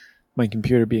my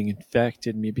computer being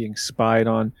infected, me being spied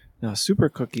on. Now, super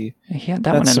cookie. He had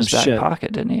that one in his back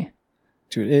pocket, didn't he?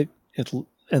 Dude, it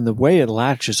and the way it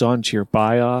latches onto your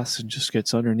BIOS and just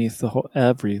gets underneath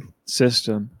every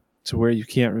system to where you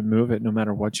can't remove it no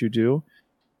matter what you do.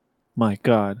 My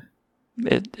God.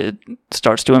 It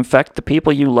starts to infect the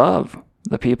people you love,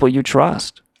 the people you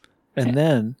trust. And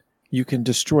then you can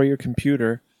destroy your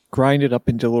computer, grind it up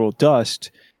into little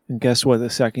dust, and guess what? The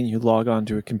second you log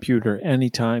onto a computer,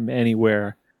 anytime,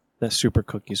 anywhere, that super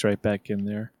cookie's right back in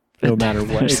there, no matter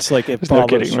what. It's like it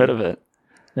follows no getting rid of it.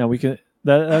 Now we can.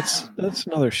 That's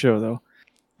another show though.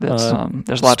 There's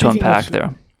a lot to unpack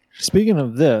there. Speaking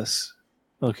of this.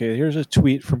 Okay, here's a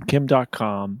tweet from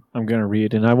Kim.com I'm going to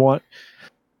read, and I want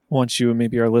you and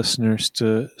maybe our listeners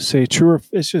to say true or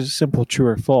it's just a simple true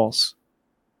or false.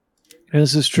 And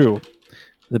this is true.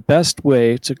 The best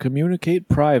way to communicate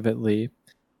privately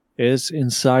is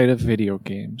inside of video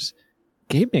games.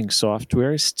 Gaming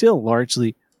software is still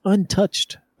largely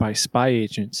untouched by spy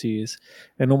agencies,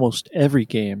 and almost every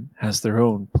game has their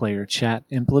own player chat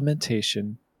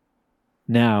implementation.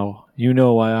 Now, you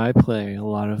know why I play a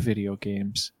lot of video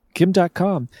games.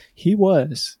 Kim.com, he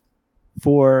was,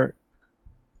 for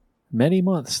many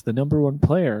months, the number 1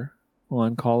 player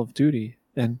on Call of Duty.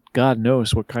 And God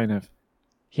knows what kind of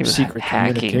secret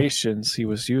communications he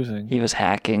was using. He was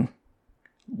hacking.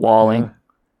 Walling.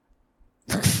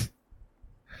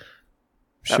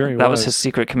 Sure that was his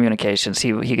secret communications.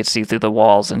 He could see through the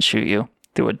walls and shoot you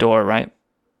through a door, right?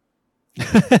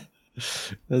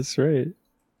 That's right.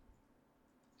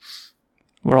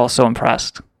 We're all so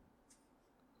impressed.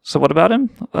 So what about him?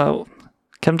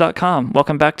 Kim.com.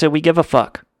 Welcome back to We Give a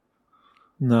Fuck.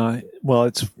 No, well,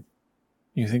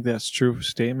 you think that's a true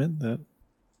statement? That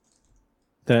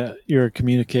that your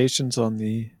communications on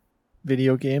the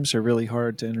video games are really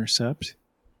hard to intercept?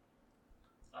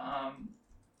 I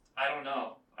don't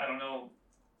know.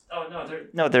 Oh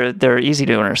no, they're easy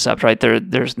to intercept, right?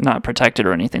 They're not protected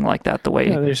or anything like that. The way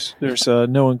there's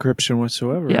no encryption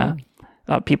whatsoever. Yeah.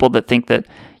 Right? People that think that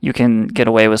you can get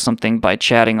away with something by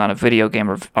chatting on a video game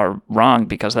are wrong,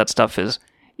 because that stuff is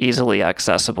easily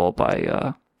accessible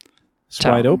by. It's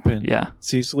wide open. Yeah,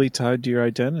 it's easily tied to your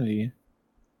identity.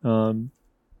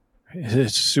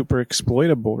 It's super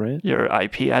exploitable, right? Your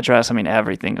IP address. I mean,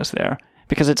 everything is there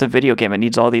because it's a video game. It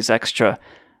needs all these extra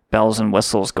bells and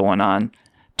whistles going on,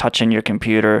 touching your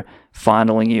computer,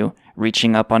 fondling you,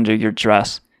 reaching up under your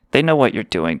dress. They know what you're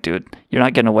doing, dude. You're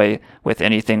not getting away with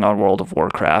anything on World of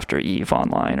Warcraft or EVE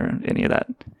Online or any of that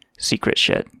secret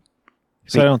shit.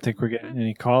 So I don't think we're getting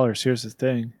any callers. Here's the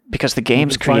thing. Because the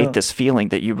games create this feeling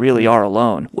that you really are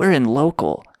alone. We're in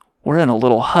local. We're in a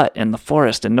little hut in the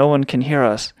forest and no one can hear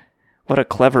us. What a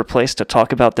clever place to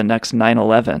talk about the next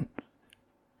 9/11.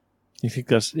 You think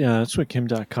that's what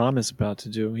Kim.com is about to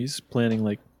do. He's planning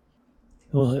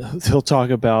he'll talk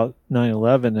about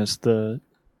 9/11 as the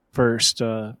first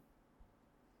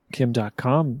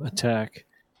Kim.com attack.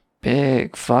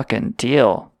 Big fucking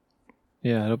deal.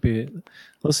 Yeah, it'll be...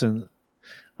 Listen,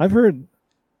 I've heard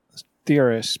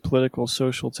theorists, political,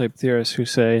 social type theorists who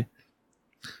say,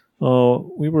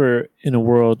 oh, we were in a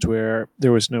world where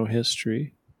there was no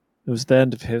history. It was the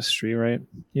end of history, right?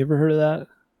 You ever heard of that?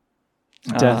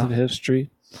 Death of history?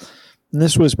 And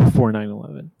this was before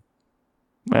 9/11.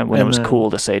 When it was cool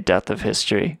to say death of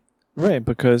history. Right,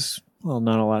 because, well,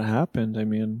 not a lot happened. I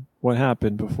mean, what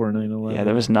happened before 9/11? Yeah,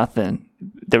 there was nothing.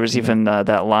 There was even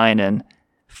that line in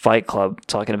Fight Club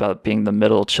talking about being the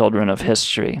middle children of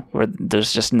history, where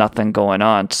there's just nothing going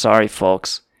on. Sorry,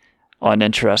 folks.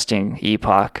 Uninteresting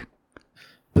epoch.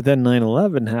 But then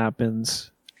 9/11 happens,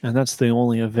 and that's the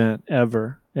only event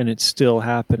ever, and it's still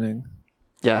happening.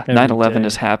 Yeah, 9/11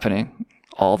 is happening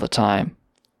all the time.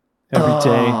 Every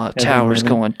day. Towers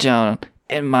going down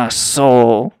in my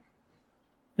soul.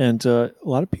 And a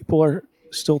lot of people are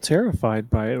still terrified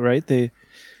by it, right?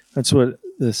 That's what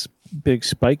this big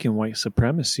spike in white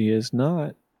supremacy is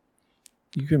not.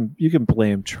 You can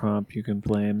blame Trump. You can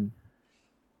blame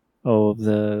Well,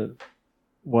 they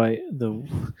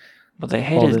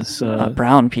hated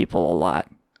brown people a lot.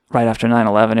 Right after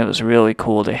 9/11, it was really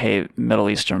cool to hate Middle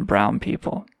Eastern brown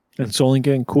people. It's only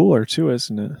getting cooler too,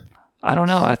 isn't it? I don't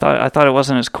know. I thought it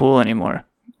wasn't as cool anymore.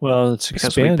 Well, it's because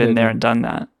expanded. we've been there and done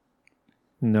that.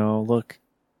 No, look,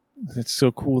 it's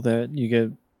so cool that you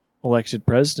get elected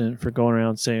president for going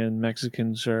around saying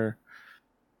Mexicans are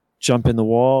jumping the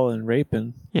wall and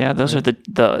raping. Yeah, those are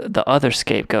the other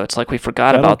scapegoats. Like we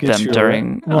forgot about them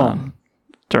during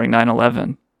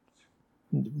 9/11.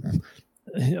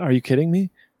 Are you kidding me?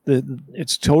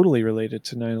 It's totally related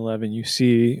to 9/11. You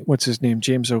see, what's his name,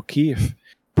 James O'Keefe,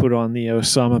 put on the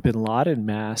Osama bin Laden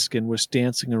mask and was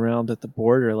dancing around at the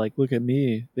border like, look at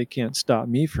me. They can't stop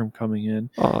me from coming in.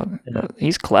 Oh,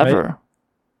 he's clever. Right?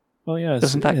 Oh, yeah.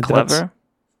 Isn't that clever?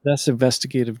 That's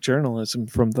investigative journalism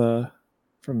from the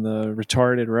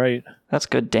retarded right. That's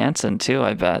good dancing, too,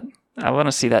 I bet. I want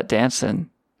to see that dancing.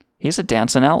 He's a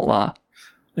dancing outlaw.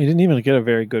 He didn't even get a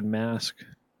very good mask.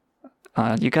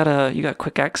 You got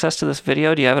quick access to this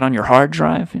video? Do you have it on your hard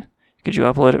drive? Could you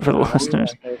upload it for the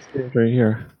listeners? Right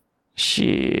here.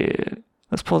 Shit.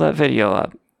 Let's pull that video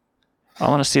up. I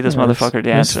want to see this motherfucker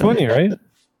dancing. It's funny, right?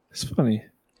 It's funny.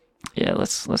 Yeah,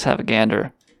 let's have a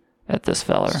gander at this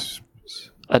feller.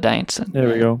 A dancing. There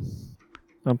we go.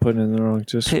 I'm putting in the wrong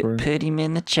Discord. Put him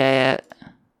in the chat.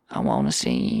 I want to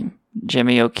see him.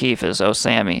 Jimmy O'Keefe is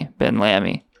Sammy Ben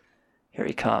Lammy. Here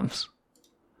he comes.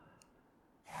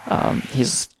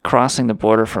 He's crossing the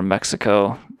border from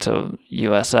Mexico to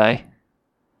USA.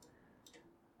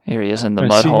 Here he is in the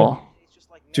mud hole.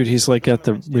 Dude, he's like at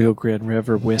the Rio Grande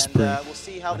River whispering.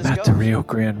 I'm at the Rio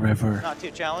Grande River. Not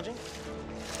too challenging.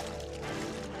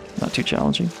 Not too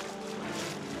challenging.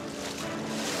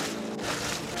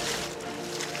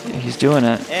 Yeah, he's doing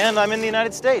it. And I'm in the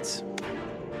United States.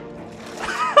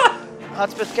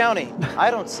 Hotspur County. I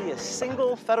don't see a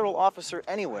single federal officer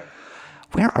anywhere.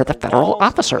 Where are the federal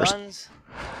officers? Guns,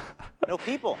 no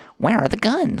people. Where are the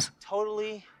guns?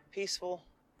 Totally peaceful,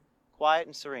 quiet,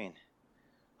 and serene.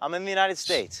 I'm in the United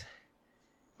States.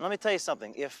 And let me tell you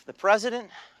something. If the president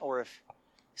or if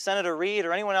Senator Reid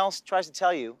or anyone else tries to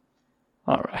tell you...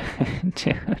 All right.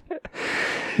 Dude.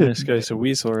 This guy's a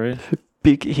weasel, right?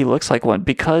 He looks like one.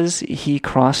 Because he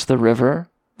crossed the river,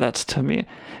 that's to me...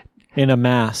 In a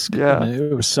mask. Yeah.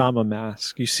 An Osama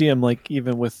mask. You see him like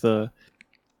even with the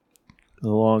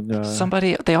long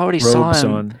they already saw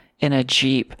him on. in a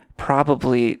Jeep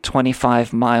probably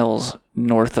 25 miles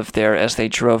north of there as they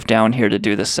drove down here to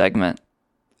do the segment.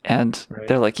 And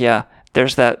they're like, yeah,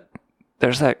 there's that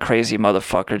crazy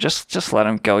motherfucker. Just let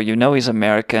him go. You know he's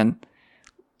American.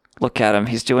 Look at him.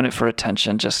 He's doing it for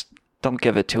attention. Just don't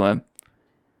give it to him.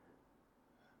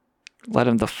 Let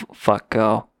him the fuck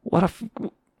go.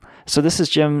 So this is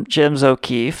James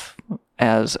O'Keefe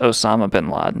as Osama bin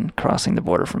Laden crossing the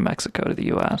border from Mexico to the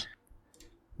U.S.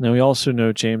 Now we also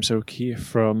know James O'Keefe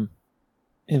from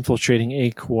infiltrating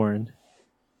Acorn,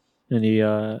 and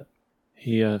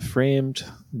he framed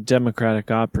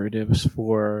Democratic operatives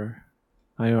for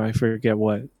I forget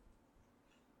what,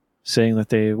 saying that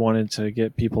they wanted to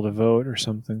get people to vote or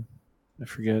something. I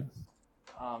forget.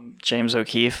 James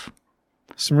O'Keefe.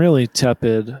 Some really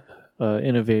tepid,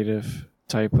 innovative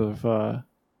type of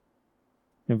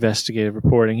investigative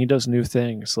reporting. He does new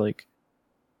things like,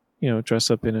 dress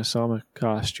up in Osama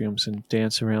costumes and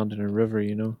dance around in a river,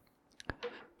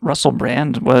 Russell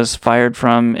Brand was fired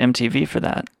from MTV for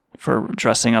that, for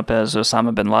dressing up as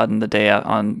Osama bin Laden the day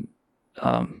on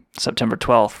September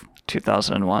 12th,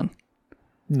 2001.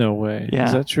 No way. Yeah.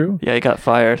 Is that true? Yeah, he got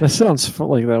fired. That sounds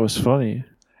like that was funny.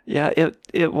 Yeah,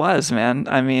 it was, man.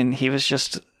 I mean, he was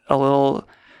just a little,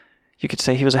 you could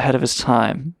say he was ahead of his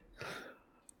time.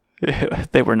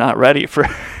 They were not ready for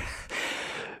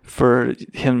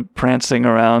him prancing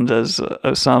around as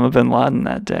Osama bin Laden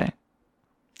that day.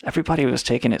 Everybody was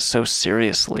taking it so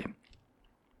seriously.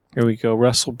 Here we go.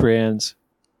 Russell Brand's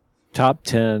top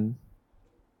 10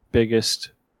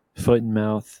 biggest foot and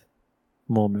mouth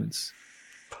moments.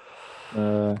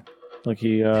 Who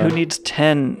needs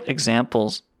 10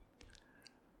 examples?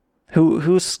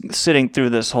 Who's sitting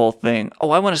through this whole thing?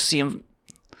 Oh, I want to see him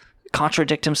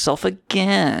contradict himself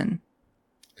again.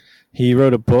 He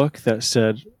wrote a book that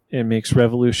said it makes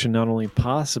revolution not only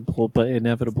possible but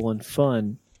inevitable and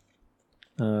fun.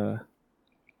 And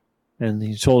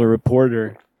he told a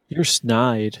reporter, "You're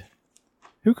snide."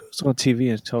 Who goes on TV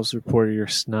and tells the reporter you're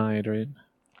snide, right?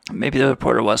 Maybe the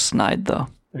reporter was snide, though.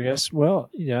 I guess, well,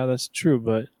 yeah, that's true,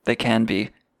 but... They can be.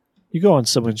 You go on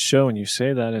someone's show and you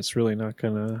say that, it's really not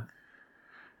gonna...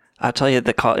 I'll tell you, if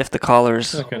the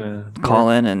callers call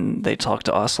in and they talk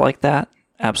to us like that,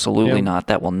 absolutely not.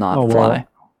 That will not fly.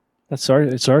 Well,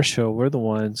 it's our show. We're the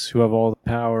ones who have all the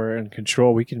power and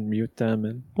control. We can mute them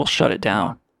and... We'll shut it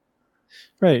down.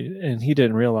 Right, and he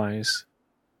didn't realize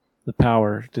the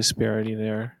power disparity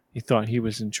there. He thought he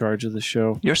was in charge of the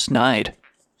show. You're snide.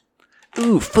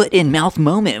 Ooh, foot in mouth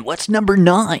moment. What's number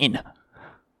 9?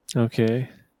 Okay.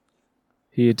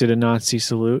 He did a Nazi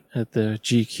salute at the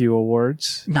GQ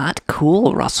Awards. Not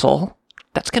cool, Russell.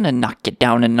 That's going to knock you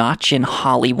down a notch in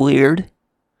Hollywood.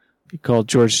 He called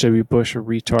George W. Bush a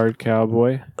retard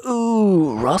cowboy.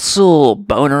 Ooh, Russell,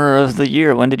 boner of the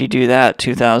year. When did he do that?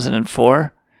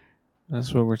 2004?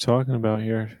 That's what we're talking about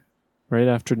here. Right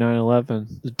after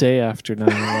 9/11. The day after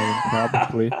 9/11,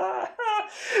 probably.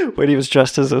 When he was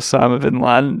dressed as Osama bin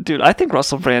Laden. Dude, I think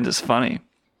Russell Brand is funny.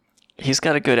 He's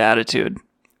got a good attitude.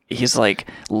 He's like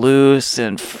loose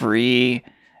and free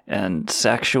and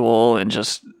sexual and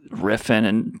just riffing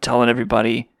and telling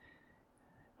everybody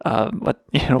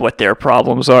what their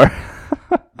problems are.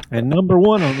 And number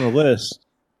 1 on the list,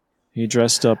 he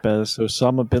dressed up as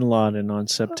Osama bin Laden on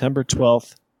September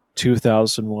 12th,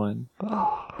 2001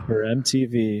 for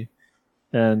MTV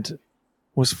and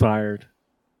was fired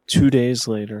 2 days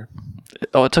later.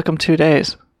 Oh, it took him 2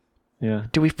 days. Yeah.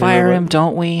 Do we fire him?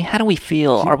 Don't we? How do we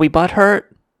feel? Are we butthurt?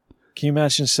 Can you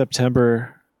imagine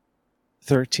September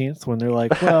 13th when they're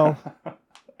like, well,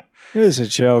 it was a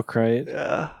joke, right?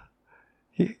 Yeah.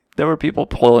 There were people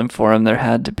pulling for him. There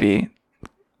had to be.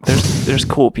 There's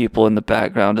cool people in the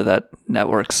background of that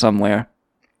network somewhere.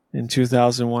 In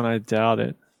 2001, I doubt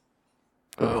it.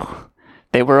 Ugh.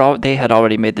 They had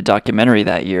already made the documentary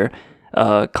that year,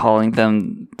 calling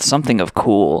them something of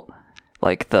cool,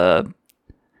 like the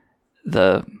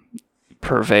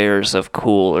purveyors of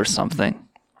cool or something.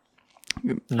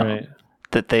 Right.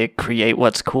 That they create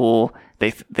what's cool.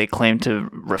 They claim to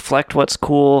reflect what's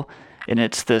cool, and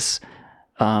it's this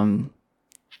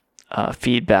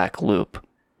feedback loop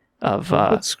of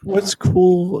what's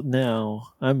cool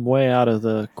now. I'm way out of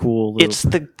the cool loop. It's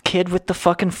the kid with the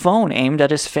fucking phone aimed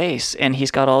at his face, and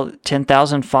he's got all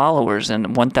 10,000 followers,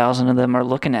 and 1,000 of them are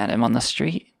looking at him on the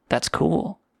street. That's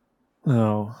cool.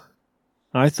 Oh,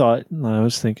 I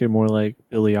was thinking more like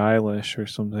Billie Eilish or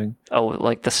something. Oh,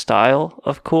 like the style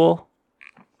of cool?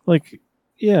 Like,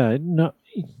 yeah, no.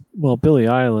 Well, Billie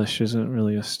Eilish isn't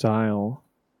really a style.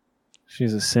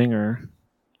 She's a singer.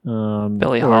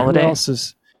 Billie Holiday? Who else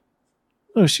is?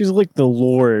 Oh, she's like the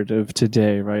Lorde of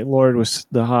today, right? Lorde was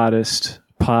the hottest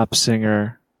pop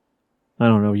singer I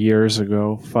don't know, years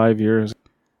ago, 5 years.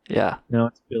 Yeah. Now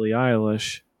it's Billie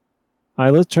Eilish.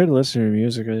 I tried to listen to her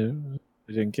music. I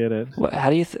didn't get it. How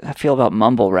do you feel about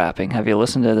mumble rapping? Have you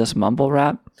listened to this mumble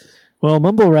rap? Well,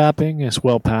 mumble rapping is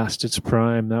well past its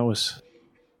prime. That was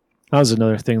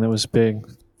another thing that was big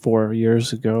 4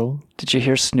 years ago. Did you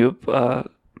hear Snoop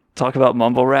talk about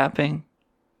mumble rapping?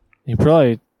 He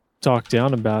probably talked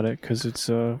down about it because it's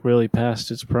really past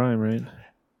its prime, right?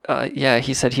 Yeah,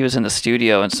 he said he was in the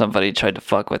studio and somebody tried to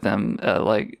fuck with him.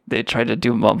 Like, they tried to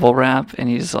do mumble rap, and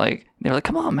he's like, they're like,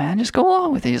 come on, man, just go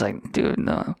along with it. He's like, dude,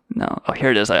 no. Oh, here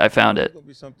it is. I found it. It'll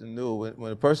be something new.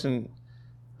 When a person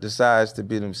decides to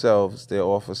be themselves, they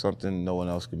offer something no one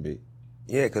else can be.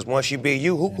 Yeah, because once you be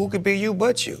you, who could be you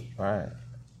but you? Right.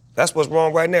 That's what's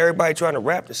wrong right now. Everybody trying to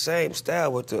rap the same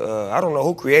style with the, I don't know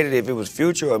who created it, if it was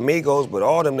Future or Migos, but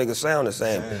all them niggas sound the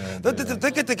same.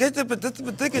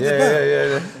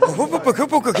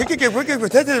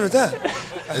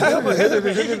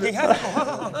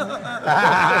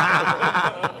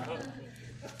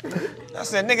 I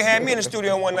said, nigga had me in the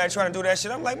studio one night trying to do that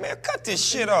shit. I'm like, man, cut this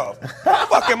shit off. What the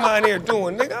fuck am I in here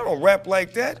doing, nigga? I don't rap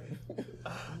like that.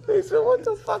 He said, what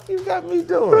the fuck you got me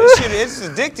doing? This shit, it's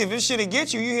addictive. This shit'll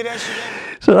get you. You hear that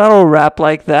shit? So I don't rap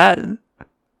like that. I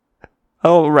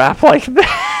don't rap like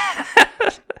that.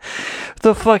 What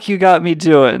the fuck you got me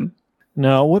doing?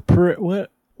 No, what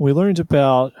we learned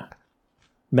about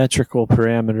metrical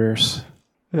parameters.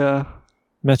 Yeah.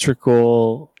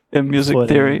 Metrical in music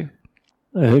theory.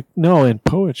 No, in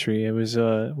poetry. It was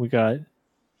we got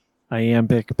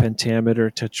iambic,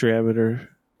 pentameter, tetrameter,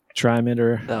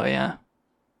 trimeter. Oh yeah.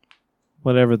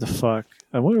 Whatever the fuck.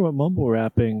 I wonder what mumble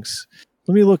rappings.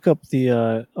 Let me look up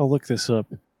I'll look this up.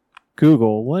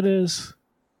 Google, what is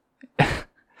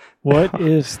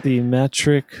the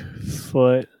metric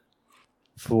foot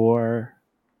for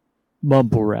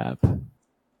mumble rap?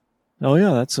 Oh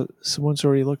yeah, someone's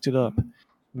already looked it up.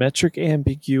 Metric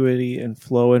ambiguity and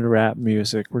flow in rap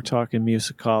music. We're talking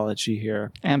musicology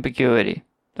here. Ambiguity.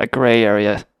 That gray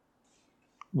area.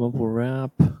 Mumble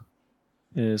rap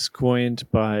is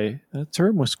that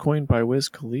term was coined by Wiz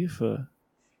Khalifa.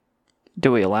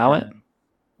 Do we allow it?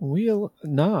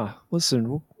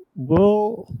 Listen,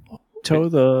 we'll toe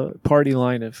the party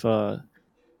line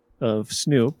of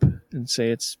Snoop and say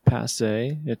it's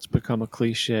passé. It's become a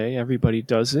cliche. Everybody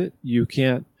does it. You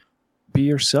can't be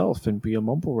yourself and be a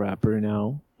mumble rapper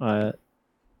now.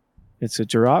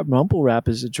 Mumble rap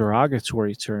is a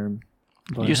derogatory term.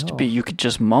 It used to be you could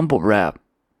just mumble rap.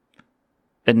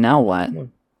 And now what?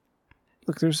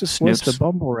 Look, there's this list of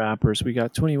mumble rappers. We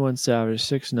got 21 Savage,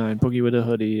 6ix9ine, Boogie with a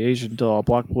Hoodie, Asian Doll,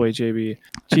 Block Boy JB,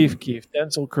 Chief Keef,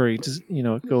 Denzel Curry. Just,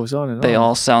 it goes on and on. They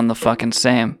all sound the fucking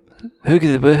same.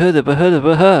 That's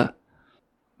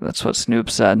what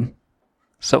Snoop said.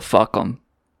 So fuck them.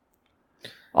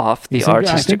 Off the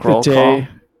artistic roll call.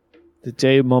 The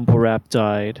day mumble rap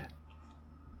died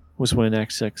was when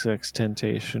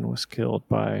XXXTentacion was killed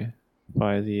by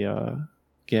the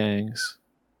gangs.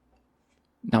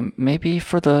 Now, maybe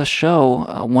for the show,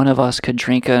 one of us could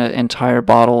drink an entire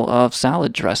bottle of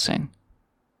salad dressing.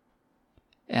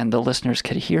 And the listeners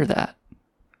could hear that.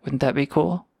 Wouldn't that be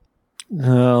cool?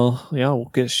 Well, yeah,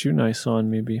 we'll get Shoe Nice on,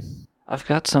 maybe. I've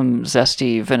got some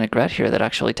zesty vinaigrette here that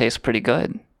actually tastes pretty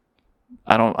good.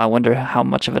 I wonder how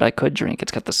much of it I could drink.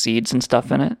 It's got the seeds and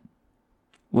stuff in it.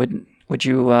 Would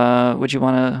you want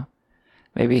to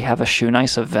maybe have a Shoe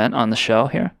Nice event on the show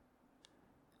here?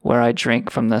 Where I drink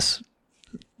from this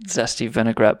zesty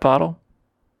vinaigrette bottle?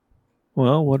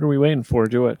 Well, what are we waiting for?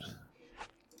 Do it.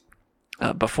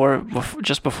 Before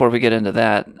we get into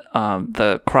that,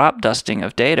 the crop dusting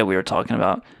of data we were talking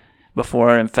about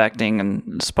before infecting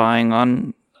and spying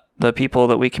on the people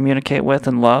that we communicate with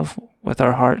and love with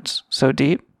our hearts so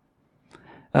deep,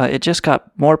 it just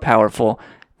got more powerful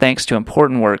thanks to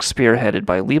important work spearheaded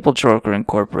by Legal Joker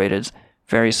Incorporated's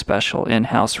very special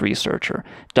in-house researcher,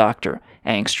 Dr.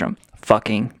 Angstrom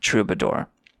fucking Troubadour.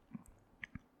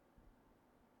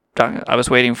 I was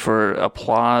waiting for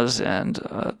applause and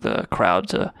the crowd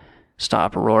to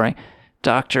stop roaring.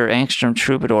 Dr. Angstrom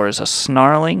Troubadour is a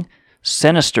snarling,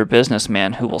 sinister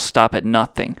businessman who will stop at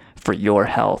nothing for your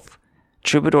health.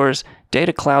 Troubadour's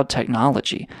data cloud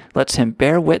technology lets him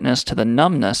bear witness to the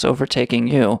numbness overtaking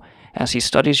you as he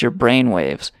studies your brain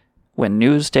waves when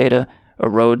news data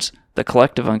erodes the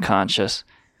collective unconscious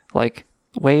like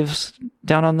waves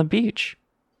down on the beach.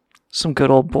 Some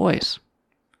good old boys.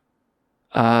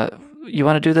 You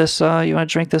want to do this? You want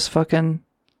to drink this fucking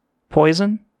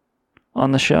poison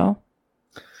on the show?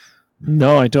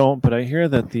 No, I don't, but I hear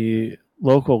that the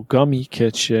local gummy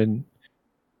kitchen,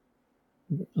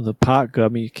 the pot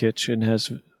gummy kitchen,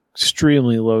 has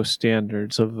extremely low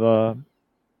standards of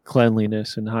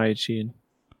cleanliness and hygiene.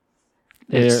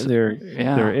 They're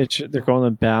going to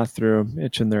the bathroom,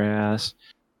 itching their ass,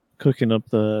 cooking up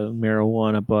the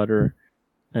marijuana butter,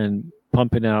 and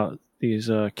pumping out these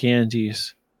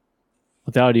candies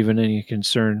without even any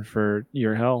concern for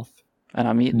your health. And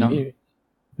I'm eating them. You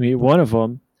eat one of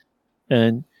them,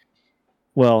 and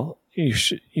well, you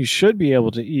should be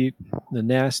able to eat the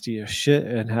nastiest shit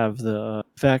and have the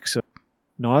effects of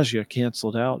nausea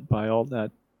canceled out by all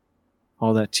that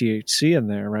THC in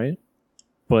there, right?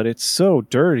 But it's so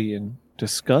dirty and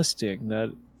disgusting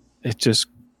that it just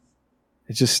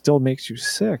still makes you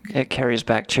sick. It carries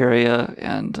bacteria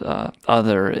and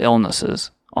other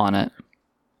illnesses on it,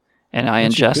 and I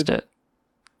ingest it.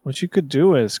 What you could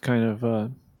do is kind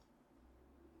of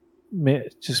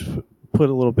just put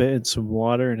a little bit in some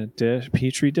water in a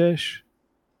petri dish,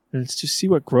 and just see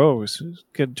what grows.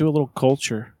 Do a little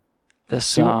culture.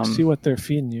 See what they're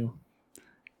feeding you.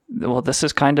 Well, this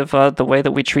is kind of the way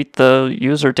that we treat the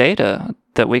user data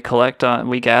that we collect,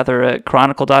 we gather at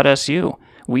chronicle.su.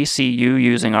 We see you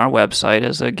using our website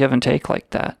as a give and take like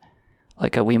that.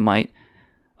 Like we might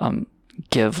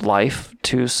give life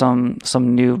to some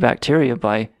new bacteria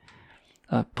by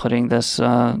putting this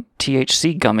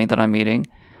THC gummy that I'm eating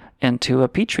into a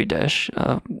petri dish.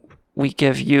 We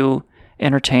give you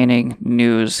entertaining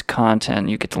news content.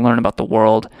 You get to learn about the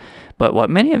world. But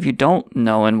what many of you don't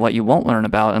know, and what you won't learn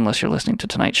about unless you're listening to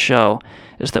tonight's show,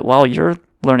 is that while you're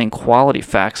learning quality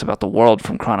facts about the world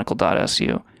from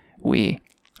chronicle.su, we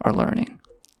are learning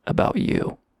about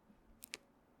you.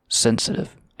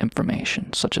 Sensitive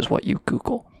information, such as what you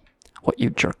Google, what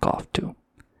you jerk off to,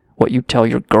 what you tell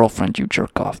your girlfriend you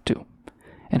jerk off to,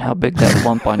 and how big that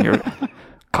lump on your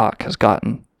cock has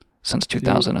gotten since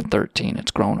 2013. It's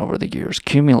grown over the years,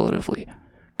 cumulatively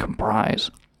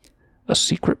comprise a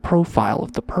secret profile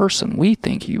of the person we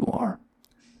think you are,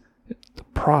 the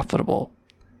profitable,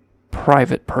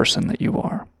 private person that you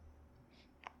are.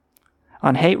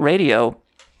 On Hate Radio,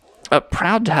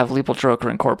 proud to have Legal Joker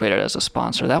Incorporated as a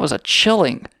sponsor. That was a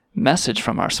chilling message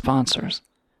from our sponsors.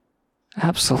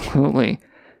 Absolutely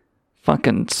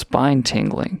fucking spine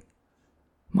tingling.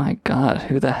 My God,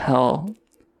 who the hell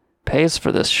pays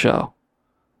for this show?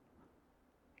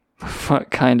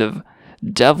 What kind of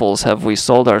devils have we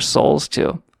sold our souls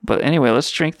to? But anyway,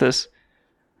 let's drink this.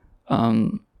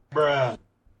 Bruh.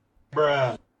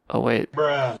 Oh wait.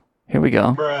 Bruh. Here we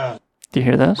go. Bruh. Do you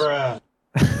hear this? Bruh.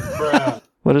 Bruh.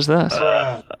 What is this?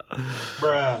 Bruh.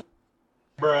 Bruh.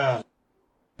 Bruh.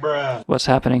 Bruh. What's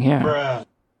happening here? Bruh.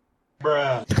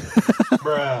 Bruh.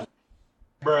 Bruh.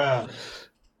 Bruh.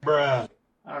 Bruh.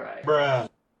 All right. Bruh.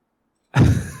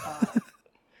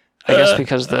 I guess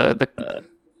because the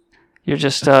you're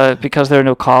just because there are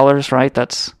no callers, right?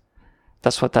 That's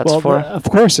what that's for. Of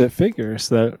course, it figures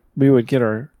that we would get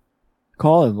our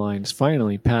call-in lines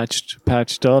finally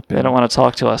patched up. They don't want to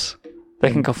talk to us.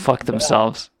 They can go fuck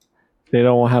themselves. They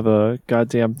don't have a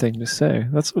goddamn thing to say.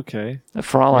 That's okay.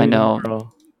 For all I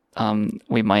know,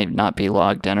 we might not be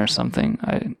logged in or something.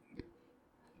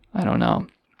 I don't know.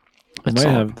 I might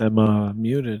have them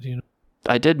muted. You know.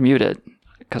 I did mute it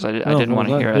because I didn't want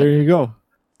to hear it. There you go.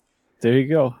 There you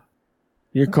go.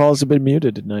 Your calls have been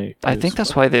muted tonight. I think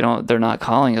that's why they're not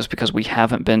calling us, because we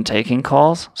haven't been taking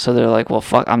calls. So they're like, well,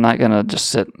 fuck, I'm not going to just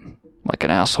sit like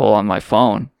an asshole on my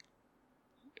phone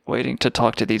waiting to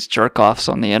talk to these jerk-offs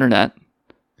on the internet.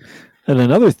 And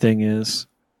another thing is,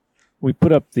 we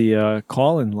put up the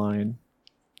call-in line,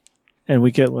 and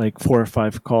we get like 4 or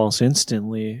 5 calls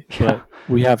instantly, but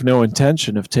we have no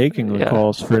intention of taking the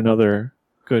calls for another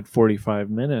good 45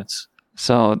 minutes.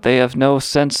 So they have no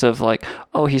sense of like,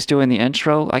 oh, he's doing the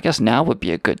intro. I guess now would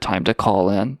be a good time to call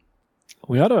in.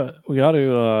 We ought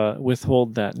to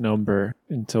withhold that number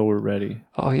until we're ready.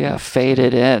 Oh yeah, fade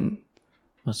it in.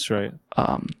 That's right.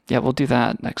 Yeah, we'll do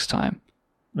that next time.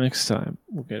 Next time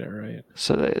we'll get it right.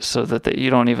 So that you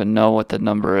don't even know what the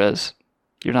number is.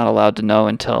 You're not allowed to know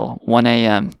until 1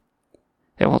 a.m.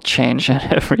 It will change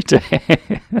every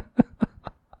day.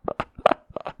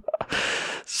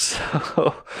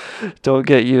 So don't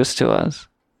get used to us,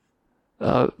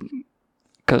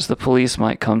 because the police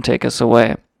might come take us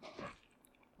away.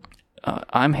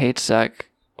 I'm HateSec.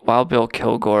 Wild Bill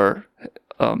Kilgore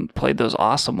played those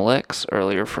awesome licks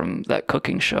earlier from that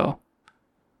cooking show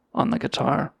on the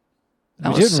guitar.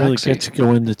 We didn't really get to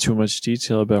go into too much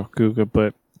detail about Guga,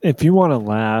 but if you want to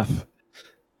laugh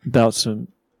about some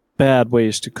bad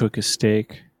ways to cook a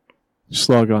steak, just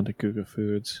log on to Guga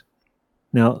Foods.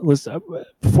 Now, listen,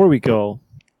 before we go,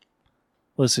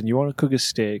 listen, you want to cook a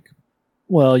steak?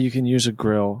 Well, you can use a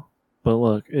grill, but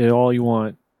look, all you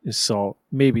want is salt,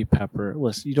 maybe pepper.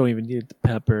 Listen, you don't even need the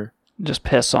pepper. Just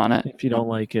piss on it. If you don't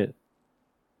like it.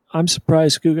 I'm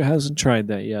surprised Guga hasn't tried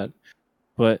that yet.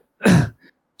 But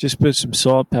just put some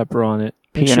salt, pepper on it.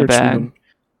 Pee in a bag.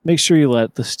 Make sure you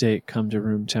let the steak come to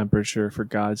room temperature, for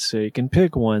God's sake. And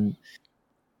pick one.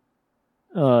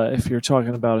 If you're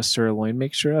talking about a sirloin,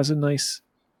 make sure it has a nice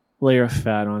layer of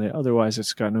fat on it. Otherwise,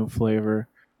 it's got no flavor.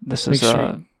 This Make is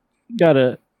sure you got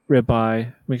a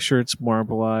ribeye. Make sure it's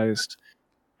marbleized.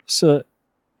 It's a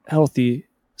healthy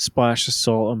splash of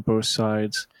salt on both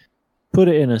sides. Put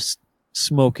it in a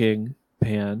smoking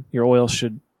pan. Your oil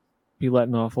should be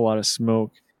letting off a lot of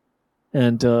smoke.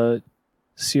 And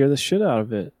sear the shit out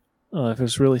of it. If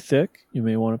it's really thick, you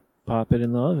may want to pop it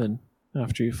in the oven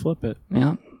after you flip it.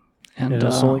 Yeah. And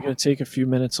it's only going to take a few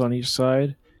minutes on each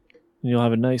side. And you'll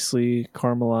have a nicely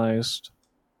caramelized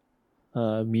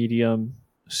medium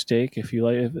steak. If you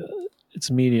like,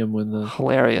 it's medium when the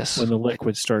hilarious when the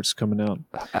liquid starts coming out.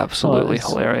 Absolutely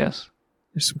hilarious.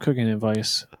 There's some cooking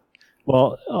advice.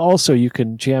 Well, also you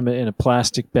can jam it in a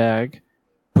plastic bag,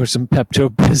 put some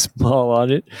Pepto-Bismol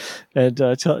on it, and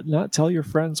tell your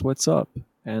friends what's up.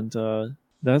 And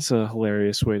that's a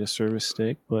hilarious way to serve a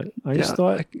steak. But I just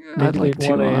thought I'd like they'd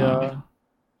want to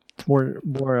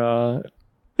more.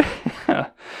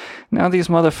 Now these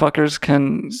motherfuckers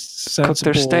can cook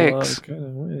their sensible, steaks. kind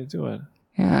of way to do it.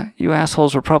 Yeah, you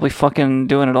assholes were probably fucking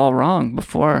doing it all wrong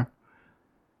before.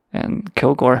 And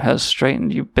Kilgore has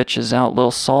straightened you bitches out. Little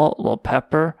salt, little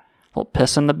pepper, little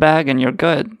piss in the bag, and you're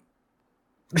good.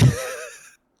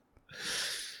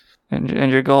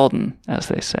 and you're golden, as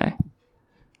they say.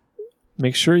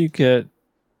 Make sure you get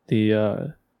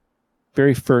the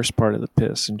very first part of the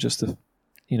piss, and just the,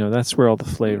 that's where all the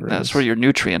flavor is. That's where your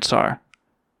nutrients are.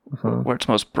 Where it's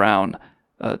most brown.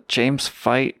 James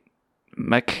Fight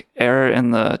McAir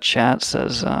in the chat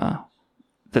says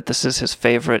that this is his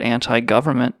favorite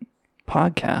anti-government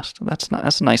podcast.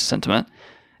 That's a nice sentiment.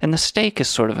 And the steak is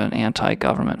sort of an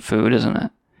anti-government food, isn't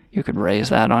it? You could raise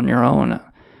that on your own.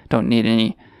 Don't need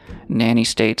any nanny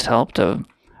state's help to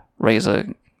raise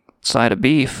a side of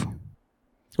beef.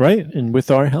 Right, and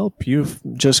with our help, you've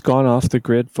just gone off the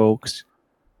grid, folks.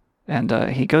 And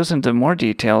he goes into more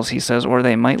details. He says, or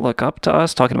they might look up to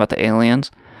us, talking about the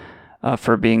aliens,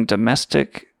 for being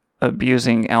domestic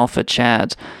abusing alpha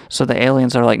chads. So the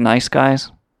aliens are like nice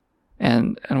guys,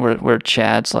 and we're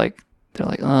chads. Like they're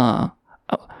like,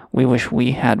 we wish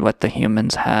we had what the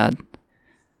humans had.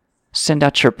 Send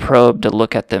out your probe to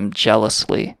look at them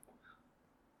jealously.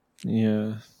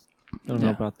 Yeah, I don't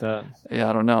know about that. Yeah,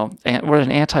 I don't know. And we're an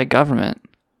anti-government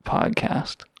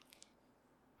podcast.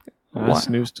 That's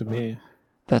news to me.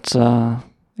 That's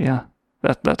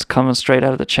that's coming straight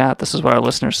out of the chat. This is what our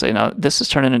listeners say. Now, this is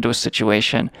turning into a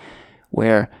situation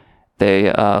where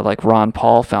they, like Ron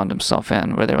Paul found himself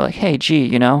in, where they were like, hey, gee,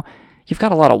 you've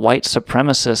got a lot of white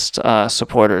supremacist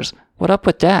supporters. What up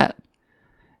with that?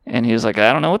 And he was like,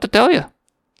 I don't know what to tell you.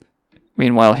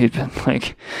 Meanwhile, he'd been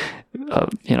like,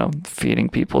 feeding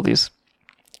people these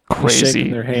crazy...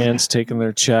 Shaking their hands, taking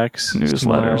their checks,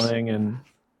 newsletters. Smiling and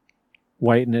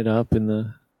whiting it up in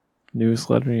the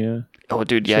newsletter, yeah. Oh,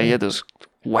 dude, yeah, he had those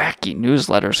wacky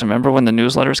newsletters. Remember when the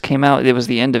newsletters came out? It was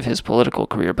the end of his political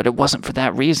career, but it wasn't for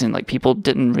that reason. Like, people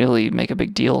didn't really make a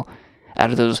big deal out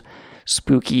of those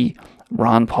spooky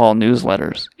Ron Paul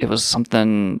newsletters. It was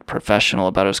something professional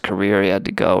about his career. He had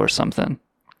to go or something.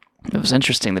 It was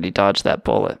interesting that he dodged that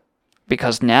bullet.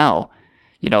 Because now,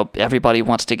 everybody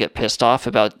wants to get pissed off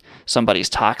about somebody's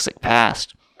toxic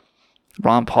past.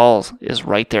 Ron Paul is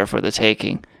right there for the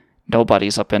taking.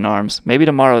 Nobody's up in arms. Maybe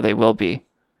tomorrow they will be,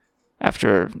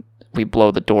 after we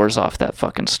blow the doors off that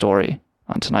fucking story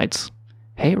on tonight's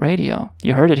Hate Radio.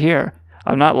 You heard it here.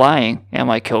 I'm not lying, am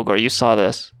I, Kilgore? You saw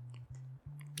this.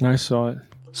 I saw it.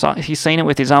 He's seen it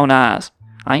with his own eyes.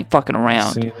 I ain't fucking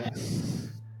around.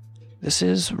 This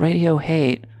is Radio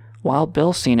Hate. Wild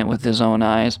Bill's seen it with his own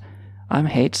eyes. I'm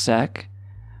Hate Sec.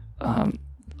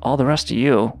 All the rest of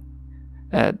you,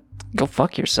 go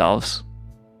fuck yourselves.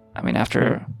 I mean,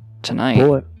 after tonight.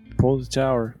 Pull the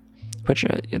tower. Put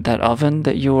that oven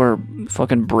that you were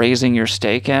fucking braising your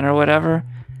steak in or whatever,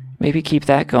 maybe keep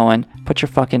that going. Put your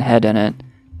fucking head in it.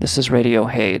 This is Radio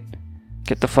Hate.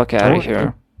 Get the fuck out of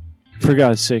here. For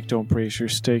God's sake, don't braise your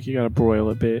steak. You gotta broil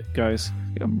it, guys.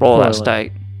 Broil that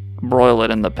steak. Broil it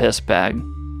in the piss bag.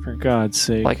 For God's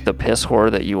sake. Like the piss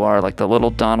whore that you are. Like the little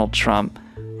Donald Trump,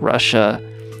 Russia,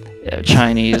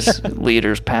 Chinese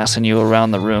leaders passing you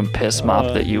around the room piss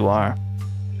mop that you are.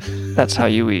 That's how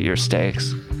you eat your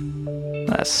steaks.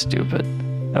 That's stupid.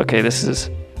 Okay, this is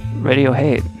Radio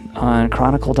Hate on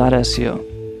Chronicle.su.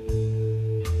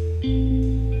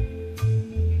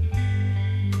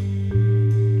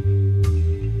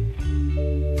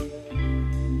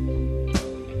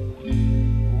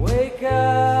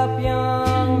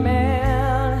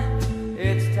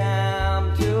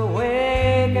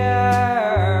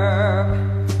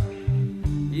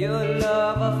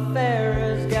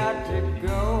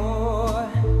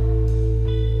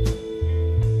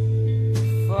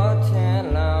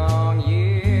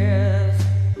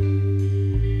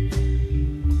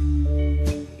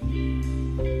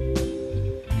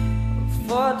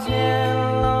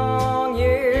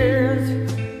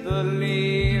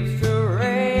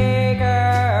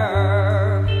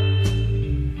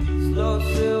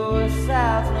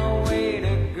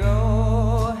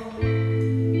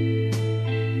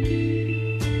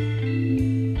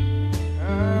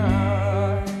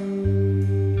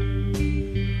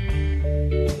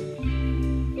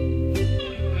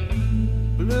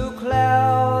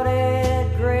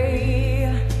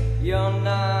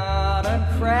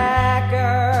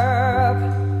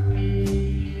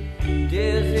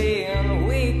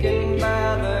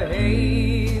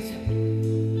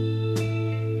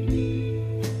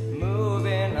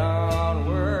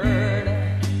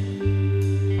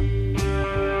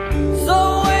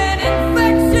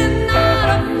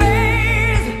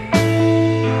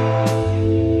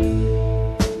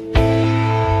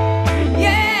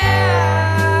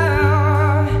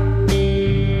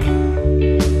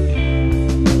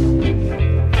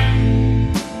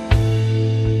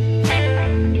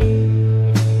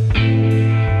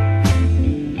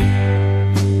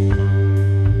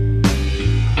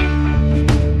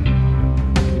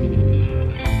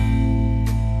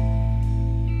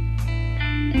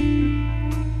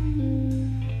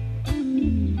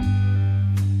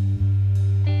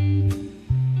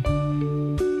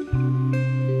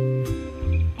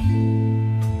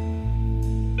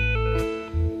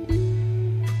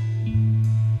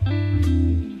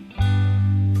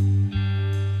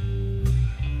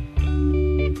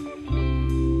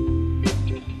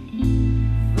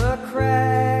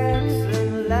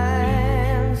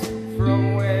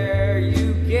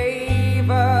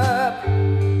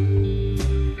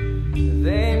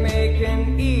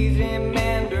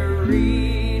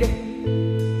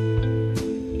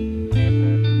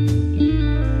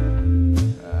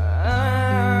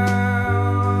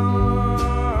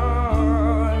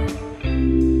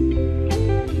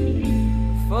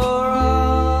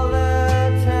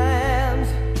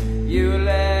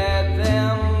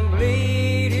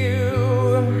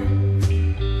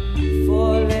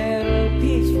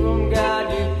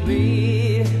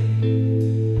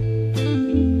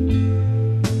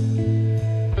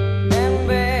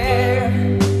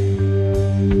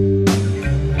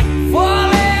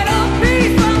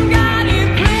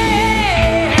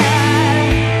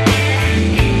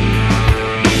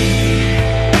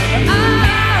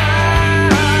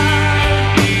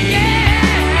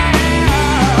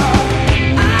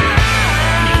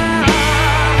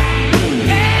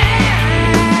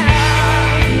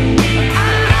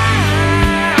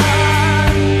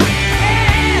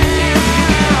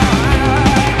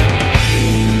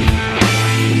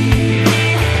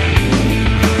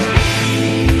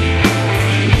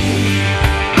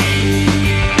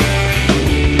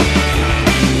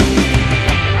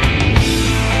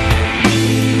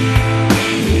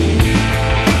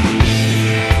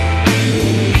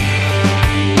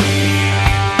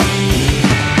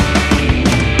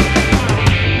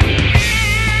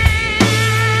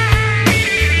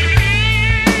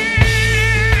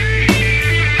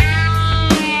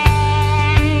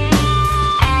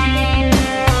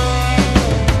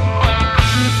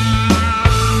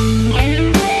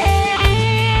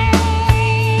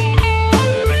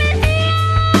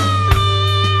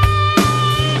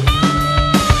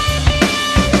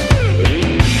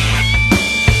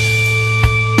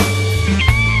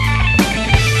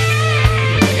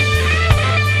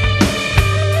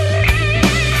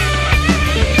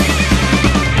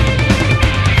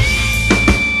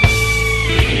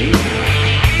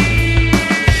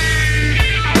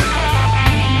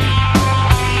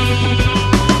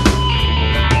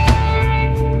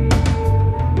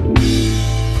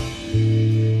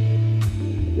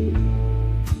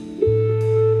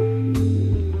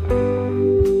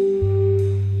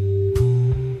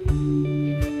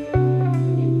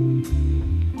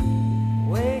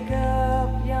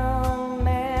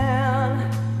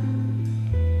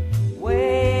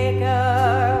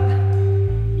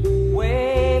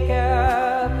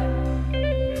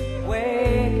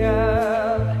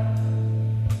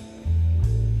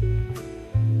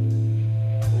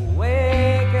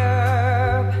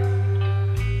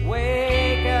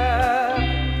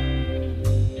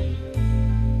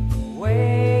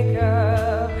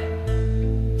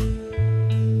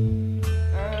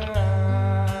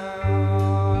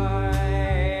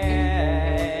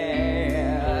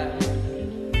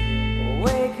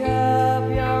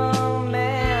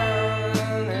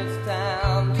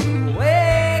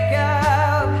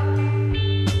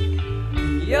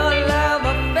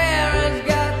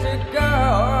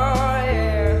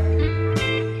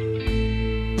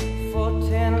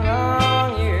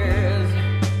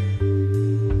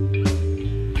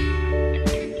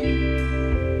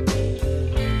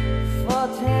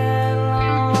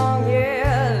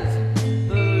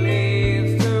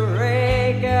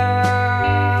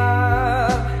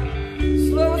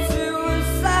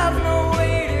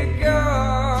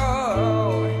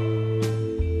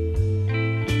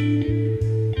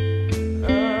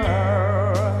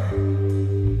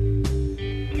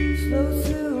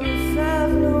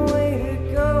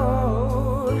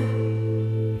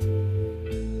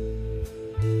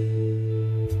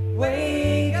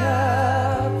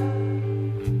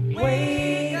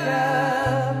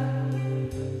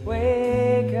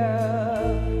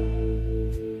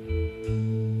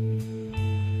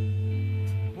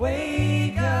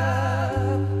 Jamaica.